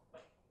attacks.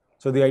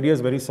 So the idea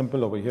is very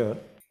simple over here.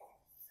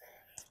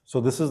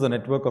 So this is the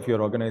network of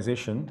your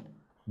organization.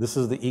 This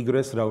is the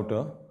egress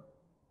router.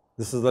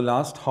 This is the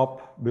last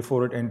hop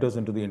before it enters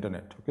into the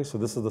internet. Okay, so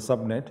this is the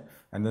subnet,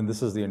 and then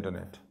this is the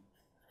internet.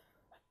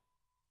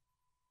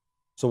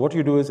 So what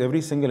you do is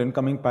every single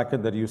incoming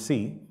packet that you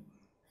see,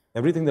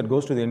 everything that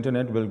goes to the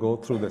internet will go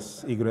through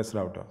this egress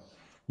router.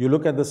 You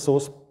look at the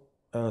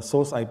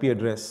source IP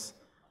address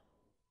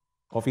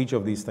of each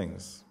of these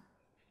things.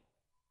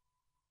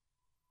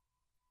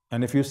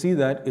 And if you see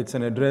that it's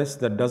an address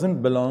that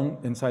doesn't belong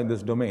inside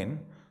this domain,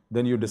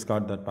 then you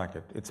discard that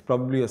packet. It's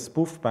probably a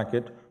spoofed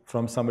packet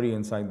from somebody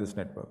inside this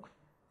network.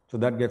 So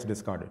that gets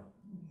discarded.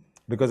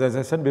 Because as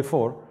I said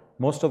before,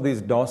 most of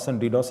these DOS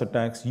and DDoS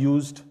attacks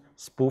used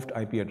spoofed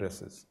IP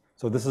addresses.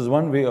 So this is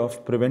one way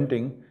of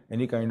preventing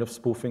any kind of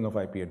spoofing of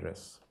IP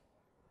address.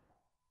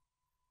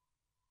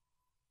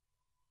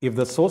 If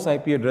the source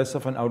IP address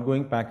of an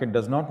outgoing packet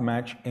does not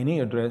match any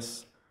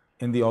address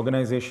in the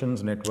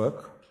organization's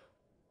network,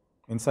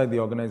 inside the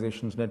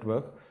organization's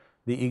network,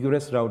 the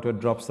egress router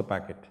drops the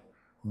packet.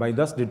 By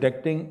thus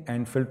detecting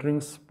and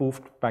filtering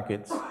spoofed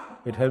packets,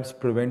 it helps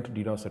prevent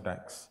DDoS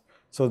attacks.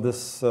 So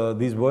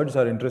these words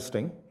are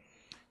interesting.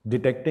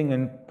 Detecting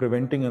and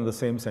preventing in the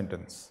same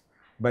sentence.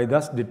 By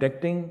thus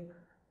detecting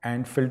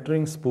and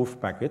filtering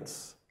spoofed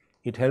packets,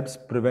 it helps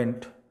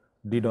prevent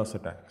DDoS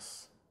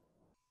attacks.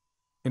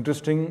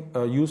 Interesting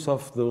use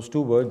of those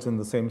two words in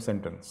the same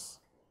sentence.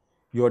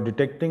 You are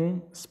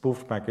detecting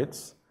spoofed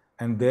packets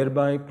and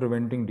thereby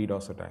preventing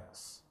DDoS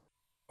attacks.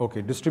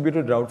 Okay,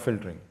 distributed route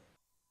filtering.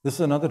 This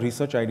is another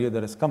research idea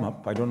that has come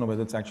up. I don't know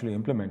whether it's actually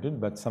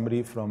implemented, but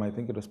somebody from, I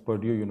think it was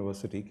Purdue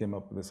University, came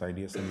up with this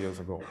idea some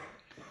years ago.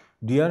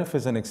 DRF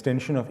is an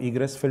extension of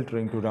egress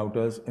filtering to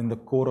routers in the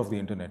core of the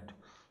internet.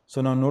 So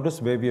now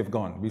notice where we have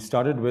gone. We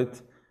started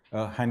with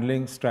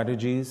handling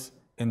strategies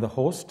in the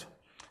host,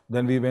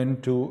 then we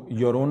went to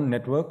your own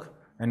network,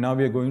 and now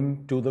we are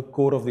going to the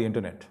core of the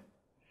internet.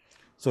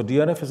 So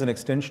DRF is an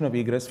extension of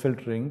egress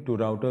filtering to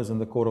routers in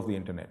the core of the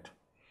internet.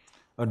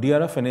 A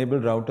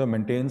DRF-enabled router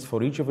maintains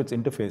for each of its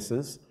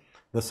interfaces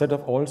the set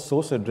of all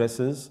source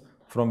addresses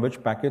from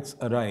which packets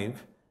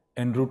arrive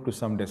en route to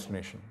some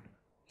destination.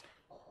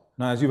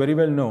 Now, as you very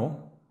well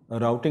know,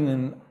 routing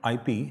in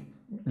IP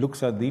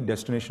looks at the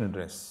destination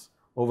address.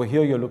 Over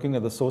here, you're looking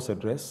at the source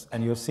address,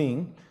 and you're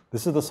seeing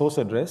this is the source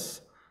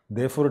address.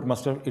 Therefore,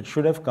 it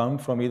should have come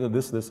from either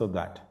this, or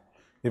that.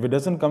 If it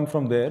doesn't come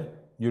from there,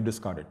 you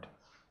discard it.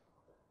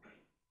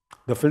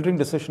 The filtering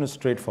decision is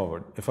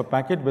straightforward. If a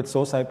packet with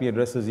source IP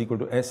address is equal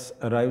to S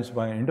arrives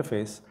by an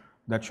interface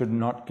that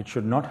it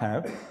should not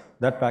have,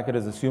 that packet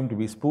is assumed to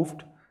be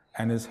spoofed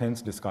and is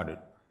hence discarded.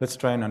 Let's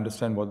try and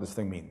understand what this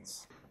thing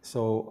means.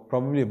 So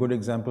probably a good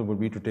example would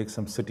be to take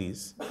some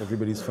cities.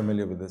 Everybody's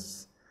familiar with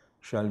this.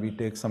 Shall we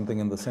take something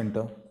in the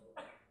center?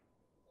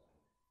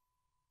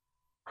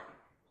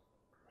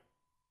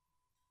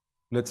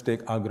 Let's take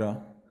Agra.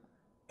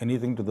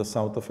 Anything to the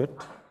south of it?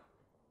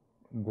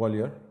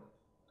 Gwalior.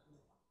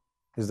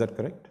 Is that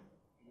correct?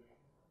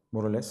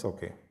 More or less?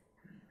 Okay.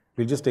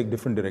 We'll just take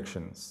different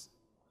directions.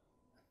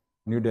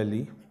 New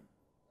Delhi.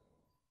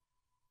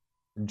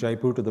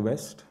 Jaipur to the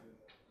west.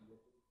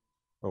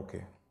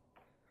 Okay.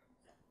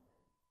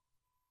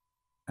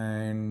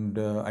 And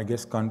I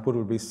guess Kanpur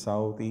will be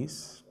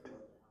southeast.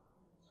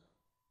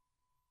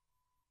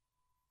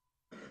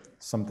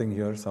 Something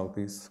here,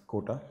 southeast,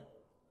 Kota.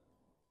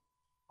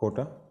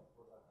 Kota.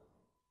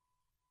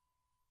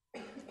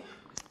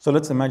 So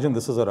let's imagine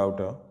this is a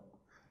router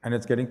and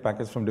it's getting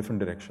packets from different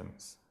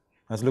directions.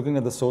 I was looking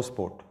at the source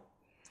port.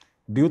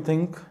 Do you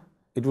think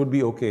it would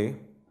be okay?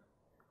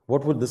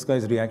 What would this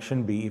guy's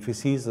reaction be if he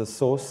sees the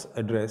source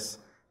address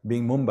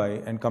being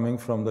Mumbai and coming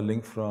from the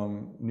link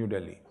from New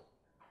Delhi?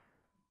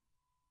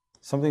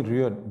 Something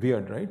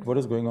weird, right? What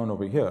is going on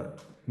over here?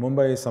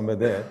 Mumbai is somewhere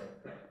there.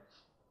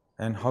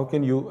 And how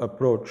can you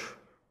approach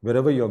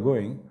wherever you're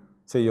going?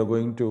 Say you're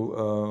going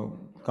to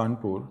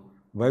Kanpur.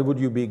 Why would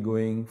you be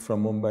going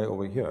from Mumbai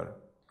over here?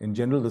 In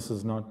general, this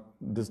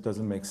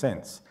doesn't make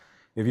sense.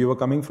 If you were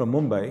coming from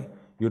Mumbai,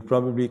 you'd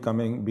probably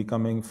be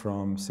coming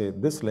from, say,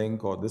 this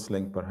link or this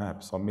link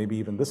perhaps, or maybe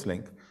even this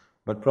link,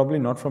 but probably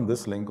not from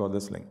this link or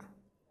this link.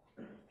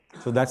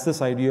 So that's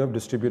this idea of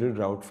distributed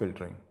route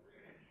filtering.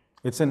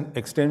 It's an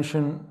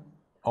extension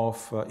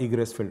of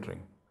egress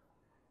filtering.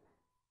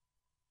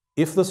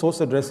 If the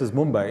source address is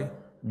Mumbai,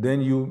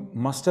 then you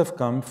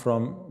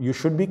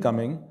should be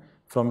coming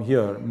from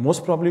here,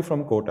 most probably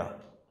from Kota.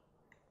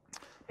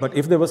 But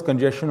if there was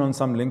congestion on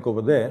some link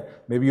over there,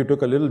 maybe you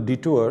took a little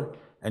detour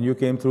and you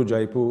came through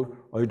Jaipur,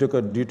 or you took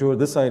a detour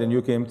this side and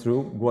you came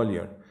through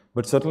Gwalior.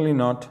 But certainly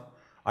not,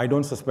 I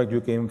don't suspect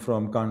you came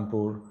from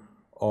Kanpur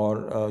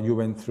or you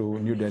went through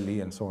New Delhi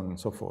and so on and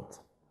so forth.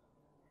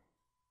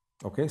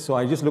 Okay, so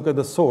I just look at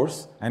the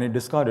source and it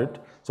discard it.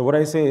 So what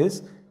I say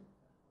is,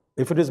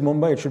 if it is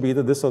Mumbai, it should be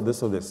either this or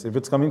this or this. If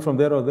it's coming from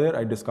there or there,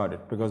 I discard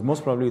it because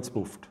most probably it's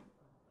spoofed.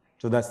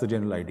 So that's the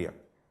general idea.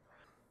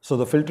 So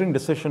the filtering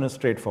decision is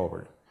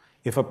straightforward.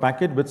 If a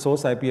packet with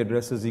source IP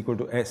address is equal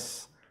to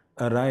S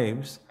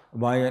arrives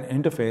via an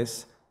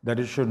interface that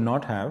it should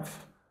not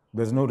have,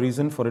 there's no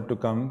reason for it to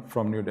come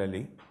from New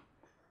Delhi,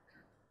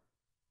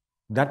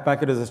 that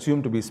packet is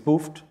assumed to be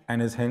spoofed and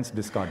is hence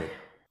discarded.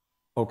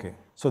 Okay,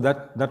 so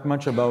that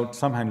much about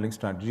some handling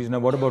strategies. Now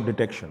what about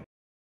detection?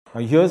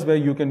 Now here's where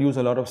you can use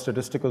a lot of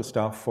statistical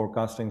stuff,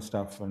 forecasting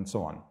stuff, and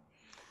so on.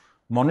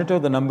 Monitor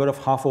the number of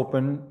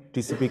half-open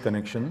TCP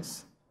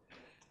connections.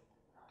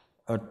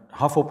 A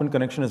half-open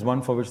connection is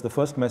one for which the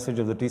first message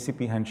of the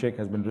TCP handshake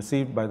has been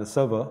received by the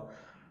server,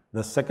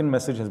 the second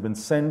message has been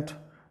sent,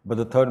 but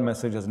the third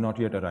message has not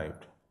yet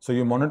arrived. So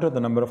you monitor the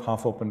number of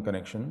half-open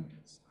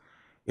connections.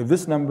 If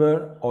this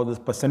number or the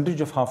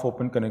percentage of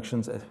half-open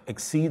connections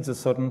exceeds a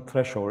certain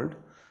threshold,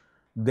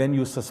 then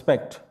you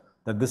suspect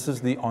that this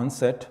is the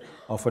onset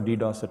of a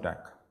DDoS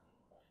attack.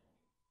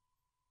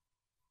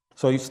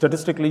 So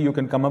statistically, you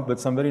can come up with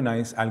some very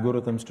nice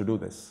algorithms to do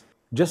this.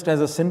 Just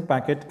as a SYN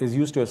packet is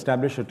used to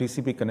establish a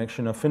TCP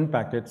connection, a FIN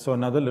packet, so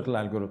another little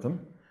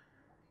algorithm,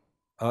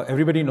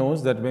 Everybody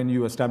knows that when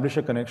you establish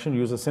a connection,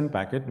 use a SYN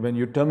packet. When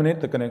you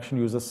terminate the connection,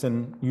 use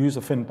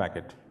a FIN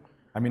packet.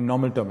 I mean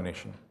normal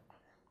termination.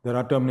 There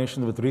are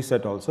terminations with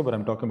reset also, but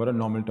I'm talking about a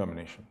normal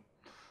termination.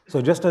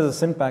 So just as a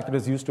SYN packet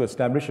is used to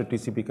establish a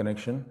TCP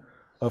connection,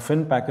 a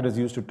FIN packet is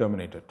used to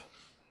terminate it.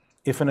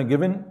 If in a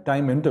given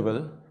time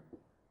interval,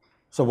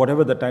 so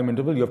whatever the time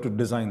interval, you have to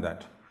design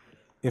that.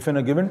 If in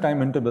a given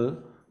time interval,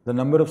 the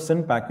number of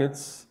SYN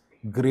packets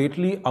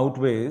greatly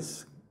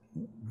outnumbers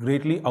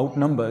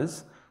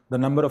the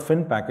number of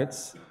FIN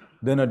packets,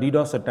 then a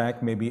DDoS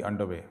attack may be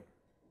underway.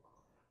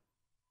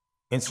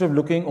 Instead of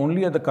looking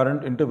only at the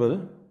current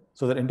interval,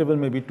 so that interval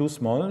may be too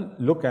small,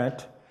 look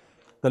at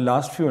the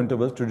last few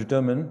intervals to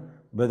determine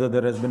whether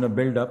there has been a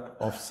build-up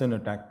of SYN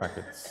attack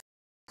packets.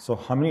 So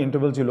how many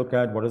intervals you look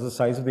at, what is the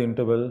size of the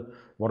interval,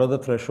 what are the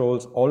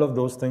thresholds, all of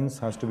those things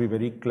has to be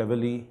very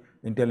cleverly,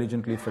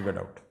 intelligently figured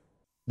out.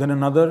 Then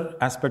another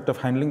aspect of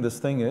handling this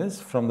thing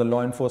is, from the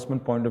law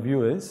enforcement point of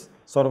view, is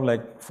sort of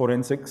like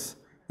forensics,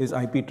 is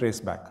IP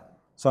traceback.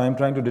 So I'm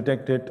trying to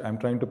detect it, I'm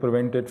trying to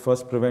prevent it,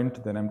 first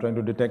prevent, then I'm trying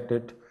to detect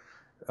it.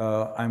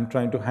 I'm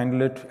trying to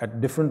handle it at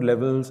different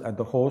levels, at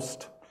the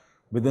host,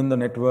 within the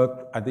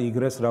network, at the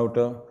egress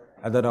router,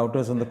 at the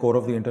routers in the core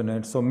of the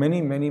internet. So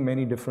many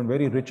different,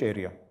 very rich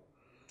area.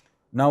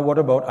 Now what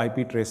about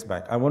IP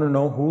traceback? I want to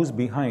know who's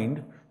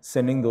behind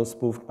sending those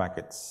spoofed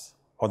packets,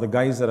 or the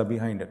guys that are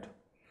behind it.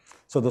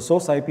 So the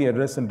source IP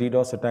address in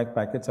DDoS attack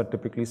packets are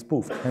typically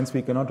spoofed. Hence,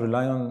 we cannot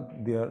rely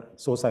on their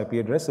source IP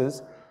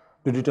addresses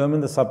to determine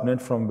the subnet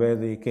from where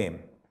they came.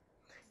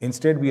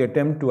 Instead, we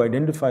attempt to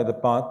identify the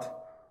path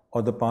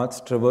or the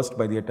paths traversed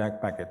by the attack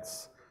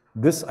packets.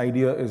 This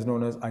idea is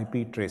known as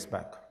IP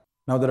traceback.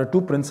 Now, there are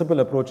two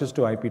principal approaches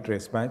to IP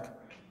traceback.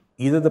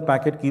 Either the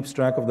packet keeps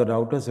track of the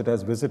routers it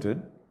has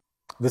visited.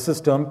 This is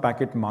termed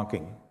packet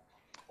marking.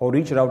 Or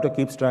each router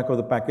keeps track of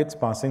the packets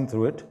passing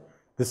through it.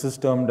 This is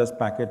termed as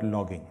packet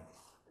logging.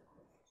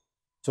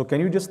 So can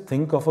you just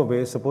think of a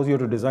way, suppose you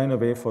have to design a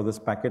way for this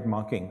packet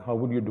marking, how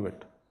would you do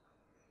it?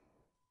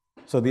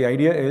 So the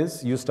idea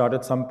is you start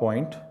at some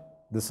point,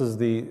 this is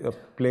the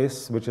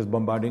place which is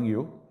bombarding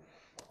you,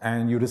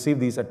 and you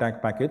receive these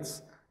attack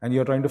packets, and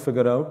you're trying to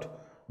figure out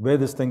where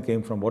this thing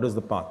came from, what is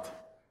the path.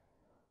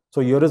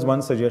 So here is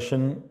one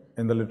suggestion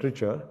in the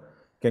literature,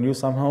 can you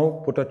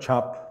somehow put a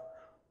chap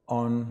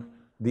on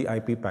the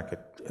IP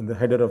packet, in the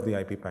header of the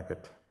IP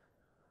packet,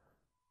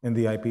 in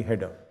the IP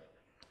header,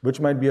 which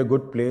might be a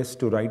good place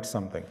to write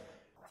something.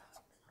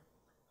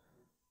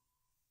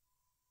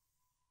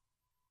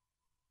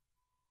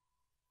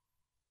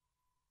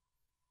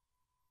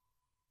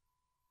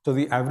 So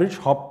the average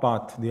hop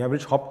path, the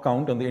average hop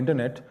count on the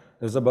internet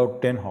is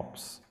about 10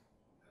 hops.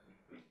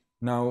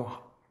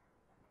 Now,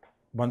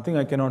 one thing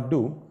I cannot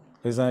do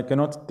is I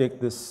cannot take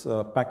this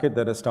packet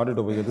that has started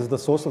over here. This is the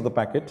source of the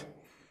packet,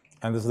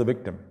 and this is the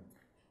victim.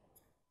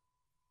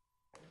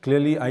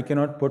 Clearly, I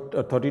cannot put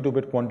a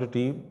 32-bit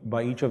quantity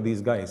by each of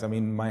these guys. I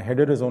mean, my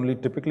header is only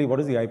typically, what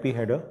is the IP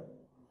header?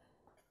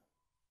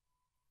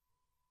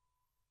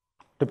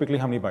 Typically,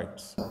 how many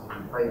bytes?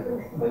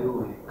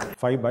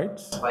 5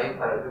 bytes?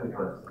 32-bit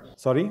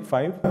words. Sorry,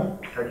 5?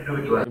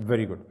 32-bit words.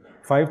 Very good.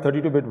 5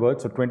 32-bit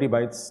words, so 20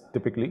 bytes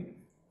typically.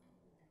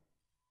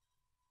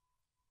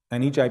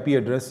 And each IP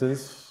address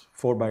is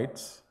 4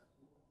 bytes.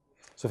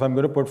 So if I'm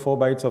going to put 4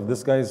 bytes of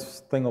this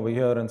guy's thing over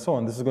here and so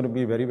on, this is going to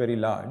be very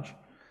large.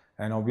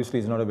 And obviously,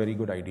 it's not a very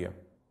good idea.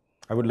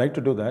 I would like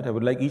to do that. I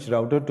would like each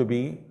router to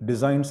be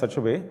designed such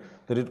a way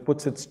that it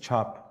puts its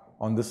chap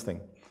on this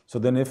thing. So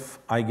then if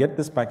I get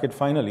this packet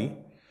finally,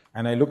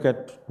 and I look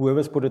at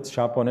whoever's put its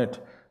chap on it,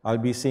 I'll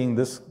be seeing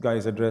this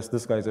guy's address,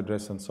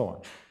 and so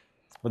on.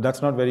 But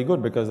that's not very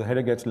good because the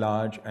header gets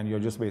large and you're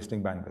just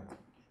wasting bandwidth.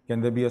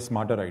 Can there be a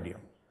smarter idea?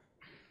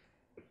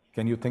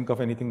 Can you think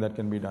of anything that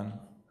can be done?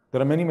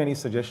 There are many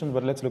suggestions,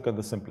 but let's look at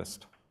the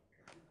simplest.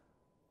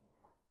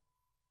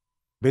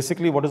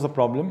 Basically, what is the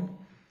problem?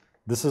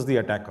 This is the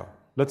attacker.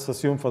 Let's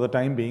assume for the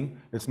time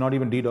being, it's not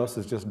even DDoS,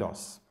 it's just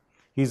DOS.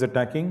 He's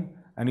attacking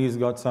and he's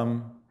got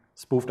some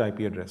spoofed IP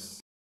address.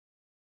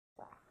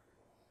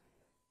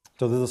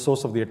 So this is the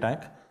source of the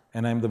attack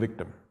and I'm the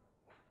victim.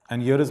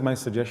 And here is my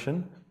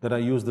suggestion that I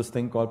use this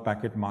thing called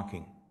packet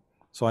marking.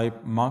 So I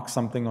mark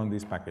something on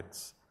these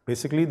packets.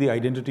 Basically, the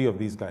identity of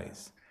these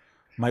guys.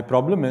 My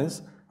problem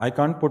is, I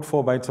can't put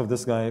 4 bytes of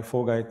this guy,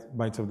 4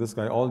 bytes of this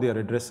guy, all their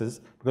addresses,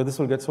 because this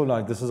will get so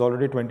large. This is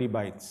already 20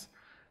 bytes.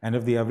 And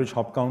if the average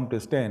hop count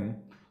is 10,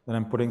 then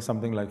I'm putting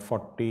something like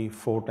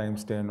 44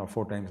 times 10 or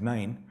 4 times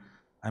 9.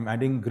 I'm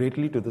adding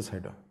greatly to this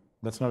header.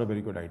 That's not a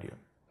very good idea.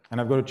 And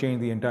I've got to change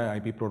the entire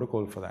IP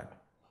protocol for that.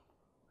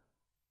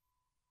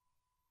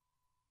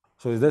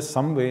 So is there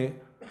some way?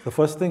 The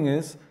first thing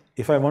is,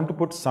 if I want to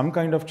put some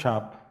kind of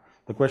chap,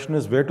 the question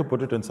is where to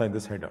put it inside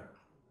this header.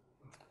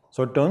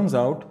 So it turns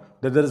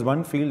out that there is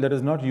one field that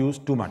is not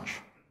used too much.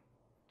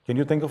 Can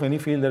you think of any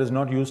field that is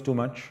not used too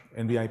much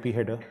in the IP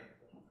header?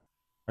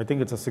 I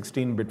think it's a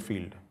 16-bit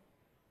field.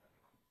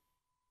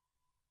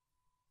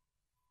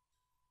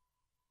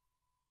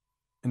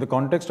 In the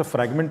context of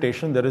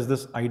fragmentation, there is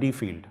this ID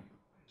field.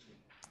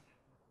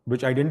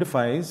 which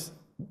identifies,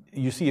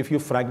 you see, if you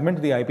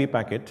fragment the IP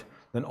packet,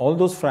 then all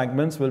those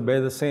fragments will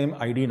bear the same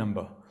ID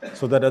number,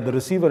 so that at the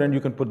receiver end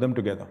you can put them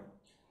together.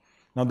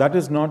 Now that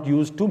is not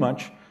used too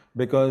much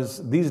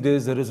because these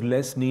days there is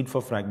less need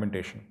for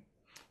fragmentation.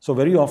 So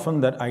very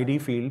often that ID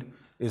field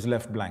is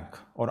left blank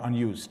or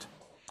unused,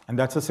 and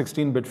that's a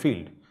 16-bit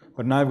field.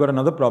 But now I've got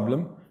another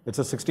problem. It's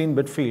a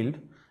 16-bit field,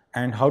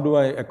 and how do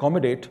I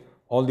accommodate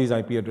all these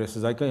IP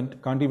addresses? I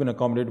can't even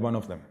accommodate one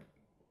of them.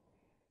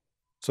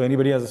 So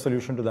anybody has a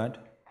solution to that?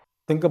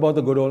 Think about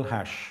the good old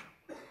hash,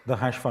 the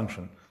hash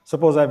function.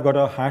 Suppose I've got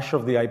a hash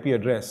of the IP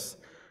address,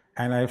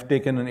 and I've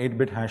taken an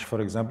 8-bit hash,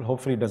 for example.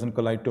 Hopefully it doesn't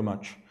collide too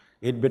much.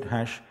 8-bit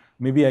hash,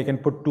 maybe I can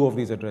put 2 of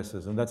these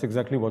addresses, and that's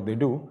exactly what they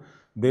do.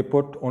 They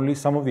put only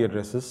some of the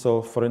addresses.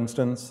 So for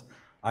instance,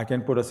 I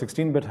can put a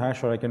 16-bit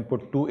hash, or I can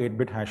put 2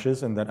 8-bit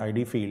hashes in that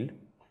ID field.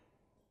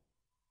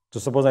 So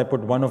suppose I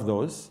put one of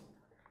those,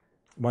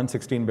 one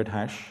 16-bit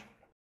hash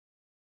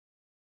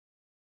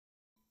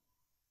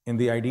in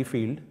the ID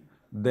field,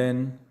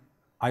 then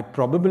I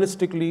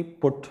probabilistically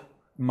put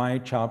my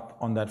chap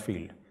on that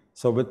field.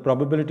 So with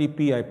probability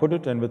P I put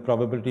it, and with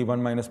probability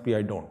 1 minus P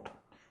I don't.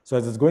 So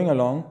as it's going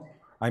along,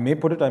 I may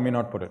put it, I may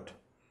not put it.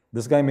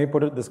 This guy may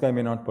put it, this guy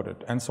may not put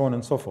it, and so on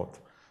and so forth.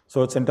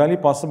 So it's entirely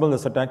possible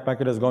this attack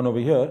packet has gone over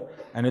here,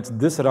 and it's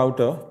this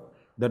router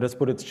that has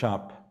put its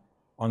chap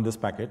on this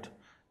packet,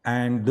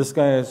 and this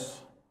guy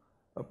has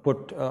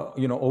put,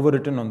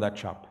 overwritten on that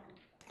chap.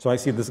 So I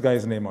see this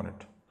guy's name on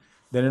it.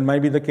 Then it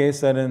might be the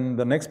case that in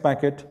the next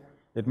packet,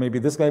 it may be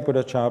this guy put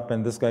a chap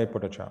and this guy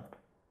put a chap,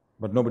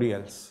 but nobody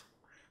else.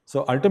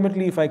 So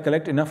ultimately, if I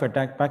collect enough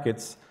attack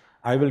packets,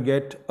 I will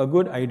get a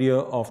good idea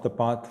of the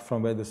path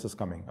from where this is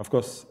coming. Of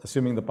course,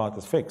 assuming the path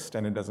is fixed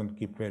and it doesn't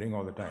keep varying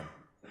all the time.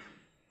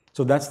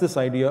 So that's this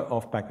idea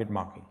of packet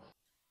marking.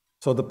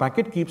 So the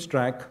packet keeps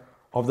track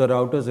of the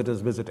routers it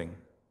is visiting,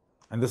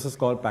 and this is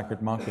called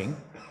packet marking.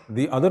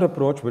 The other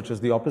approach, which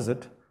is the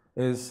opposite,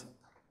 is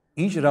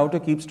each router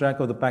keeps track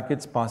of the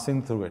packets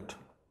passing through it.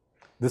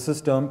 This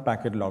is termed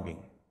packet logging.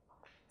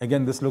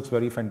 Again, this looks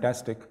very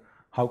fantastic.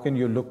 How can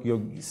you look?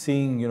 You're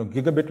seeing,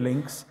 gigabit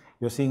links.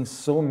 You're seeing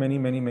so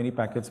many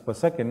packets per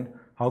second.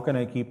 How can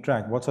I keep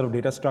track? What sort of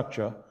data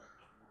structure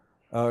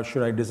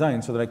should I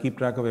design so that I keep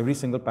track of every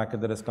single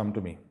packet that has come to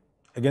me?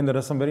 Again, there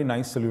are some very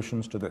nice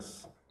solutions to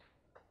this.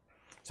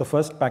 So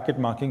first, packet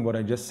marking, what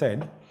I just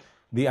said.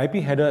 The IP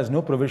header has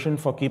no provision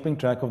for keeping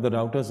track of the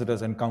routers it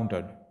has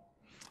encountered.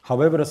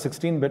 However, a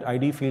 16-bit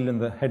ID field in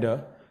the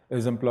header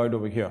is employed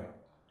over here.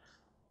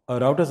 A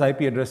router's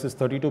IP address is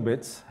 32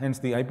 bits, hence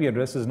the IP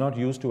address is not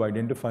used to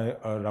identify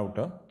a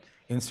router.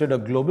 Instead, a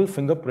global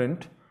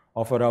fingerprint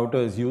of a router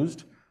is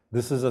used.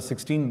 This is a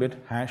 16-bit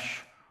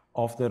hash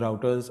of the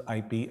router's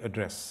IP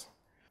address.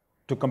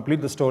 To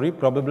complete the story,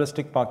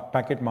 probabilistic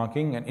packet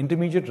marking, an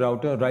intermediate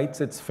router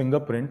writes its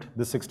fingerprint,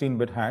 the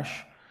 16-bit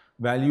hash,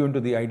 value into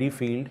the ID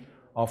field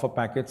of a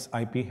packet's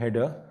IP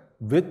header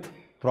with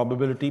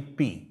probability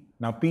P.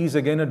 Now, P is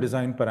again a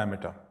design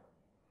parameter.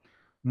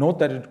 Note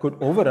that it could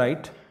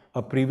overwrite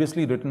a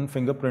previously written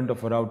fingerprint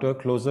of a router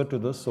closer to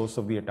the source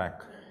of the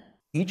attack.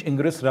 Each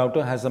Egress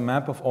router has a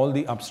map of all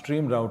the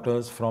upstream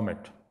routers from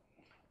it.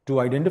 To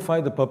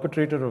identify the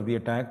perpetrator of the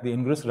attack, the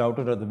Egress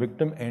router at the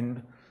victim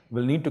end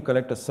will need to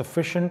collect a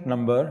sufficient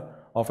number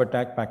of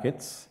attack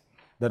packets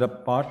that are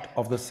part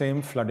of the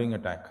same flooding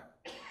attack.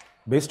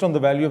 Based on the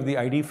value of the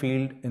ID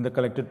field in the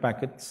collected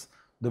packets,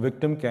 the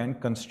victim can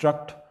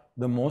construct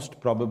the most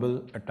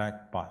probable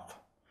attack path.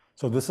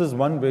 So this is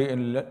one way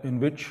in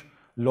which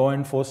law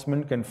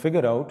enforcement can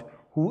figure out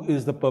who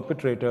is the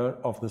perpetrator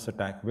of this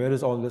attack. Where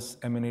is all this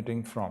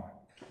emanating from?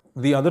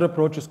 The other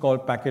approach is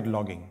called packet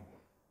logging.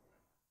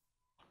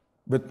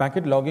 With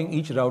packet logging,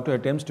 each router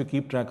attempts to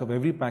keep track of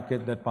every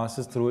packet that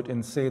passes through it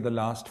in, say, the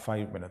last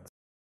 5 minutes.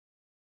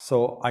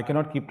 So I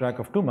cannot keep track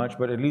of too much,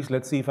 but at least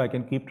let's see if I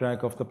can keep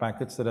track of the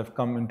packets that have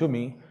come into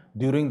me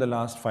during the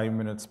last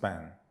 5-minute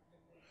span.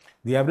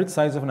 The average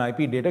size of an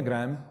IP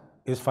datagram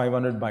is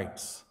 500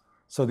 bytes.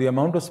 So the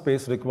amount of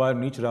space required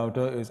in each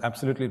router is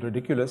absolutely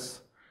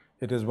ridiculous.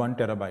 It is 1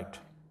 terabyte.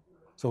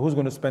 So who's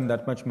going to spend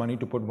that much money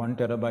to put 1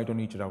 terabyte on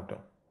each router?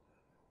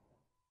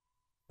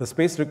 The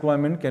space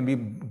requirement can be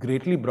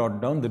greatly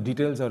brought down. The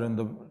details are in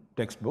the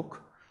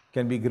textbook.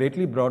 Can be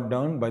greatly brought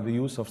down by the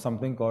use of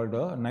something called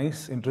a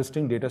nice,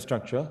 interesting data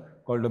structure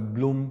called a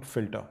Bloom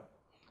filter.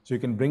 So you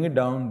can bring it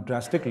down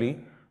drastically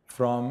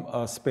from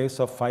a space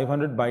of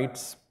 500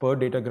 bytes per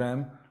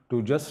datagram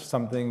to just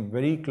something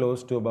very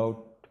close to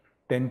about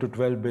 10 to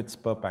 12 bits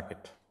per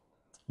packet.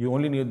 You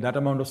only need that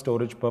amount of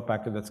storage per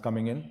packet that's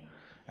coming in.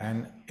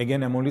 And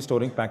again, I'm only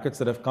storing packets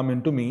that have come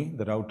into me,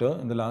 the router,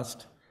 in the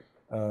last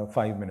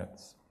 5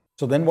 minutes.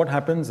 So then what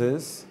happens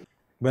is,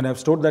 when I've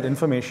stored that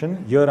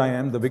information, here I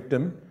am, the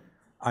victim.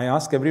 I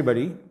ask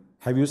everybody,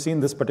 have you seen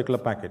this particular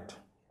packet?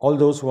 All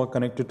those who are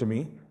connected to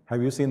me,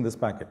 have you seen this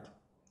packet?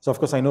 So of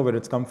course I know where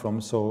it's come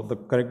from, so the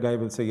correct guy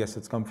will say, yes,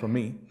 it's come from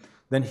me.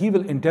 Then he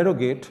will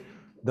interrogate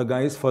the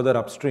guys further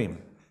upstream.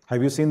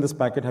 Have you seen this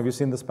packet? Have you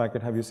seen this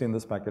packet? Have you seen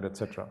this packet,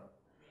 etc.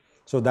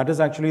 So that is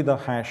actually the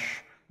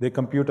hash. They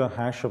compute a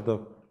hash of the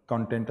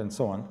content and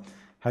so on.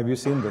 Have you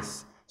seen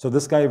this? So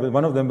this guy,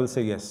 one of them will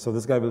say yes. So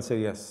this guy will say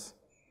yes.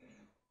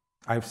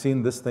 I've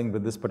seen this thing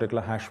with this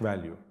particular hash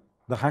value.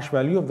 The hash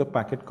value of the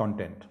packet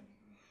content.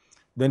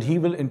 Then he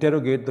will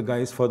interrogate the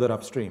guys further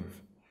upstream.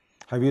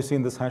 Have you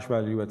seen this hash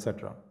value,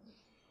 etc.?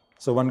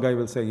 So one guy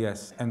will say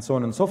yes, and so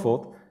on and so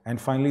forth. And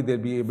finally,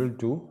 they'll be able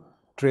to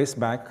trace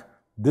back,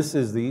 this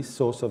is the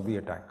source of the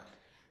attack.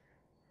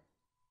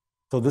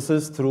 So this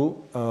is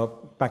through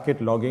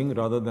packet logging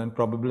rather than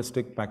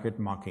probabilistic packet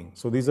marking.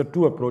 So these are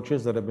two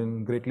approaches that have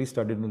been greatly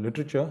studied in the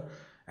literature.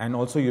 And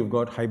also you've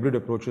got hybrid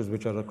approaches,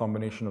 which are a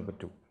combination of the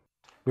two.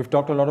 We've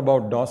talked a lot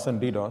about DOS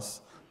and DDoS,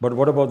 but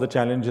what about the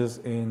challenges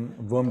in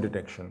worm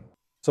detection?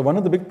 So one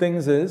of the big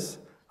things is,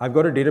 I've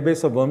got a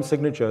database of worm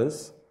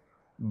signatures,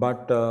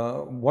 but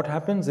what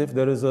happens if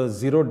there is a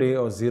 0-day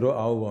or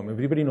 0-hour worm?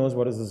 Everybody knows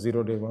what is a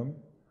 0-day worm?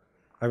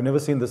 I've never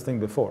seen this thing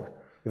before.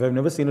 If I've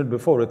never seen it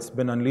before, it's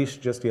been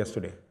unleashed just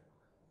yesterday.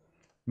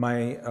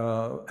 My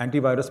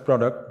antivirus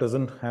product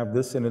doesn't have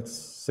this in its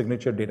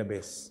signature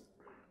database.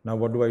 Now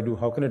what do I do?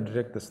 How can it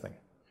detect this thing?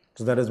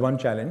 So that is one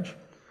challenge.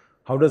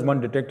 How does one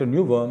detect a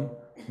new worm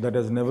that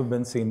has never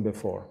been seen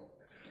before?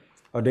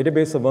 A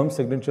database of worm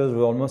signatures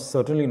will almost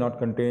certainly not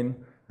contain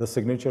the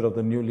signature of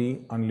the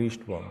newly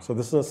unleashed worm. So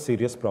this is a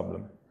serious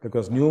problem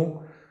because new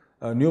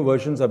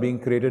versions are being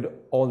created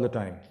all the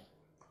time.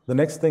 The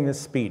next thing is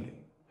speed.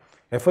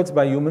 Efforts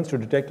by humans to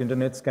detect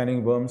internet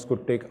scanning worms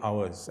could take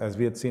hours, as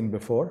we had seen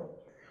before.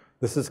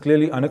 This is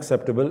clearly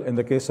unacceptable in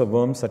the case of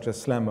worms such as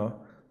Slammer,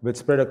 which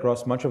spread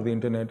across much of the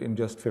internet in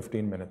just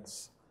 15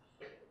 minutes.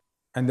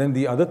 And then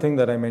the other thing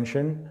that I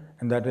mentioned,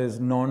 and that is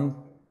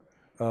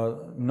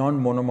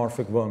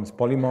non-monomorphic worms,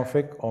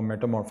 polymorphic or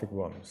metamorphic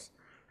worms.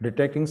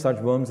 Detecting such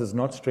worms is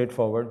not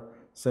straightforward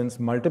since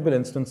multiple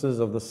instances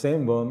of the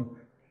same worm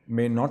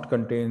may not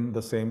contain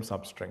the same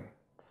substring.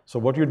 So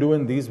what you do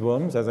in these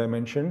worms, as I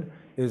mentioned,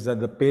 is that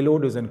the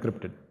payload is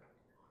encrypted.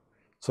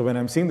 So when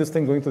I'm seeing this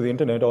thing going through the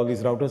internet, all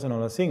these routers and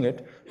all are seeing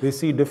it, they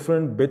see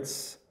different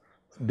bits,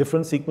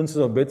 different sequences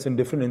of bits in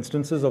different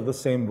instances of the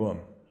same worm.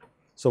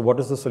 So what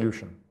is the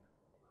solution?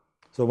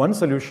 So one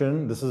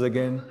solution, this is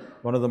again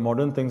one of the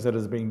modern things that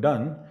is being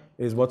done,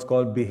 is what's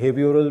called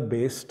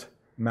behavioral-based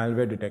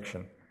malware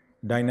detection.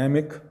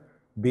 Dynamic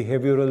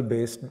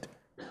behavioral-based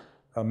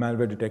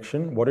malware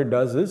detection. What it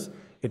does is,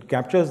 it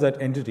captures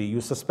that entity. You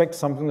suspect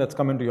something that's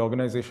come into your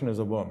organization is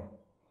a worm.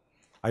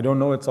 I don't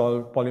know, it's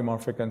all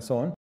polymorphic and so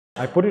on.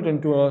 I put it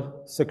into a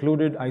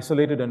secluded,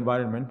 isolated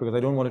environment because I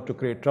don't want it to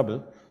create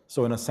trouble.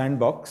 So in a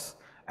sandbox,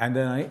 and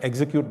then I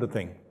execute the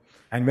thing.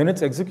 And when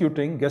it's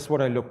executing, guess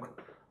what I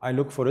look? I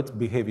look for its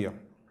behavior.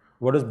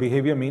 What does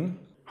behavior mean?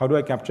 How do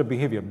I capture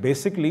behavior?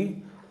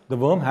 Basically, the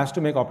worm has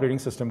to make operating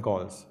system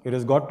calls. It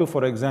has got to,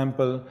 for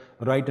example,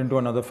 write into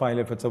another file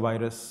if it's a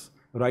virus,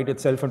 write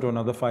itself into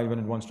another file when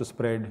it wants to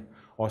spread,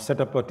 or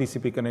set up a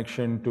TCP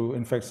connection to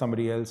infect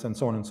somebody else, and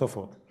so on and so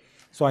forth.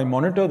 So I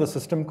monitor the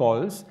system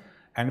calls,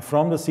 and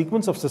from the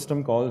sequence of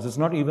system calls, it's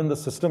not even the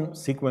system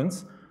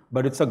sequence,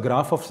 but it's a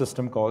graph of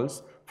system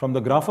calls. From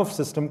the graph of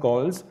system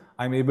calls,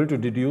 I'm able to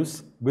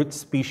deduce which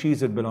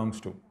species it belongs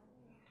to.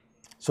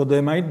 So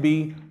there might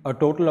be a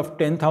total of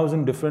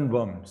 10,000 different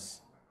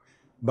worms,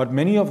 but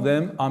many of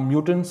them are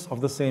mutants of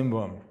the same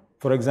worm.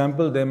 For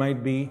example, there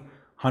might be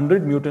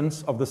 100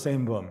 mutants of the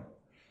same worm.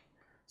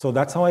 So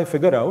that's how I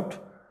figure out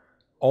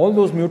all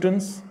those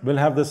mutants will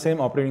have the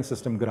same operating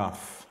system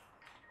graph.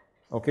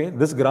 Okay,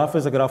 this graph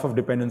is a graph of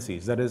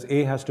dependencies. That is,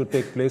 A has to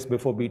take place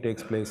before B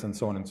takes place, and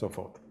so on and so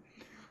forth.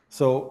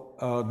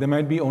 So there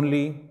might be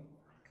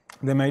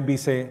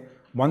say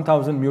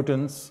 1,000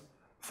 mutants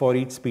for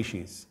each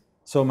species.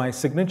 So my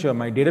signature,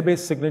 my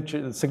database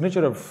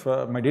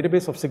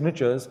of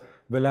signatures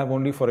will have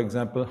only, for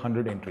example,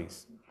 100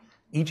 entries.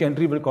 Each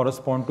entry will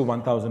correspond to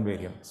 1,000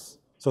 variants.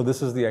 So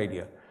this is the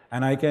idea.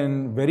 And I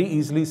can very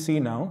easily see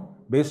now,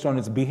 based on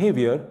its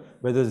behavior,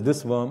 whether it's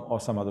this worm or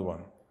some other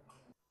worm.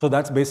 So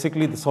that's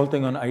basically this whole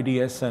thing on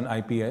IDS and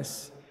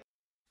IPS.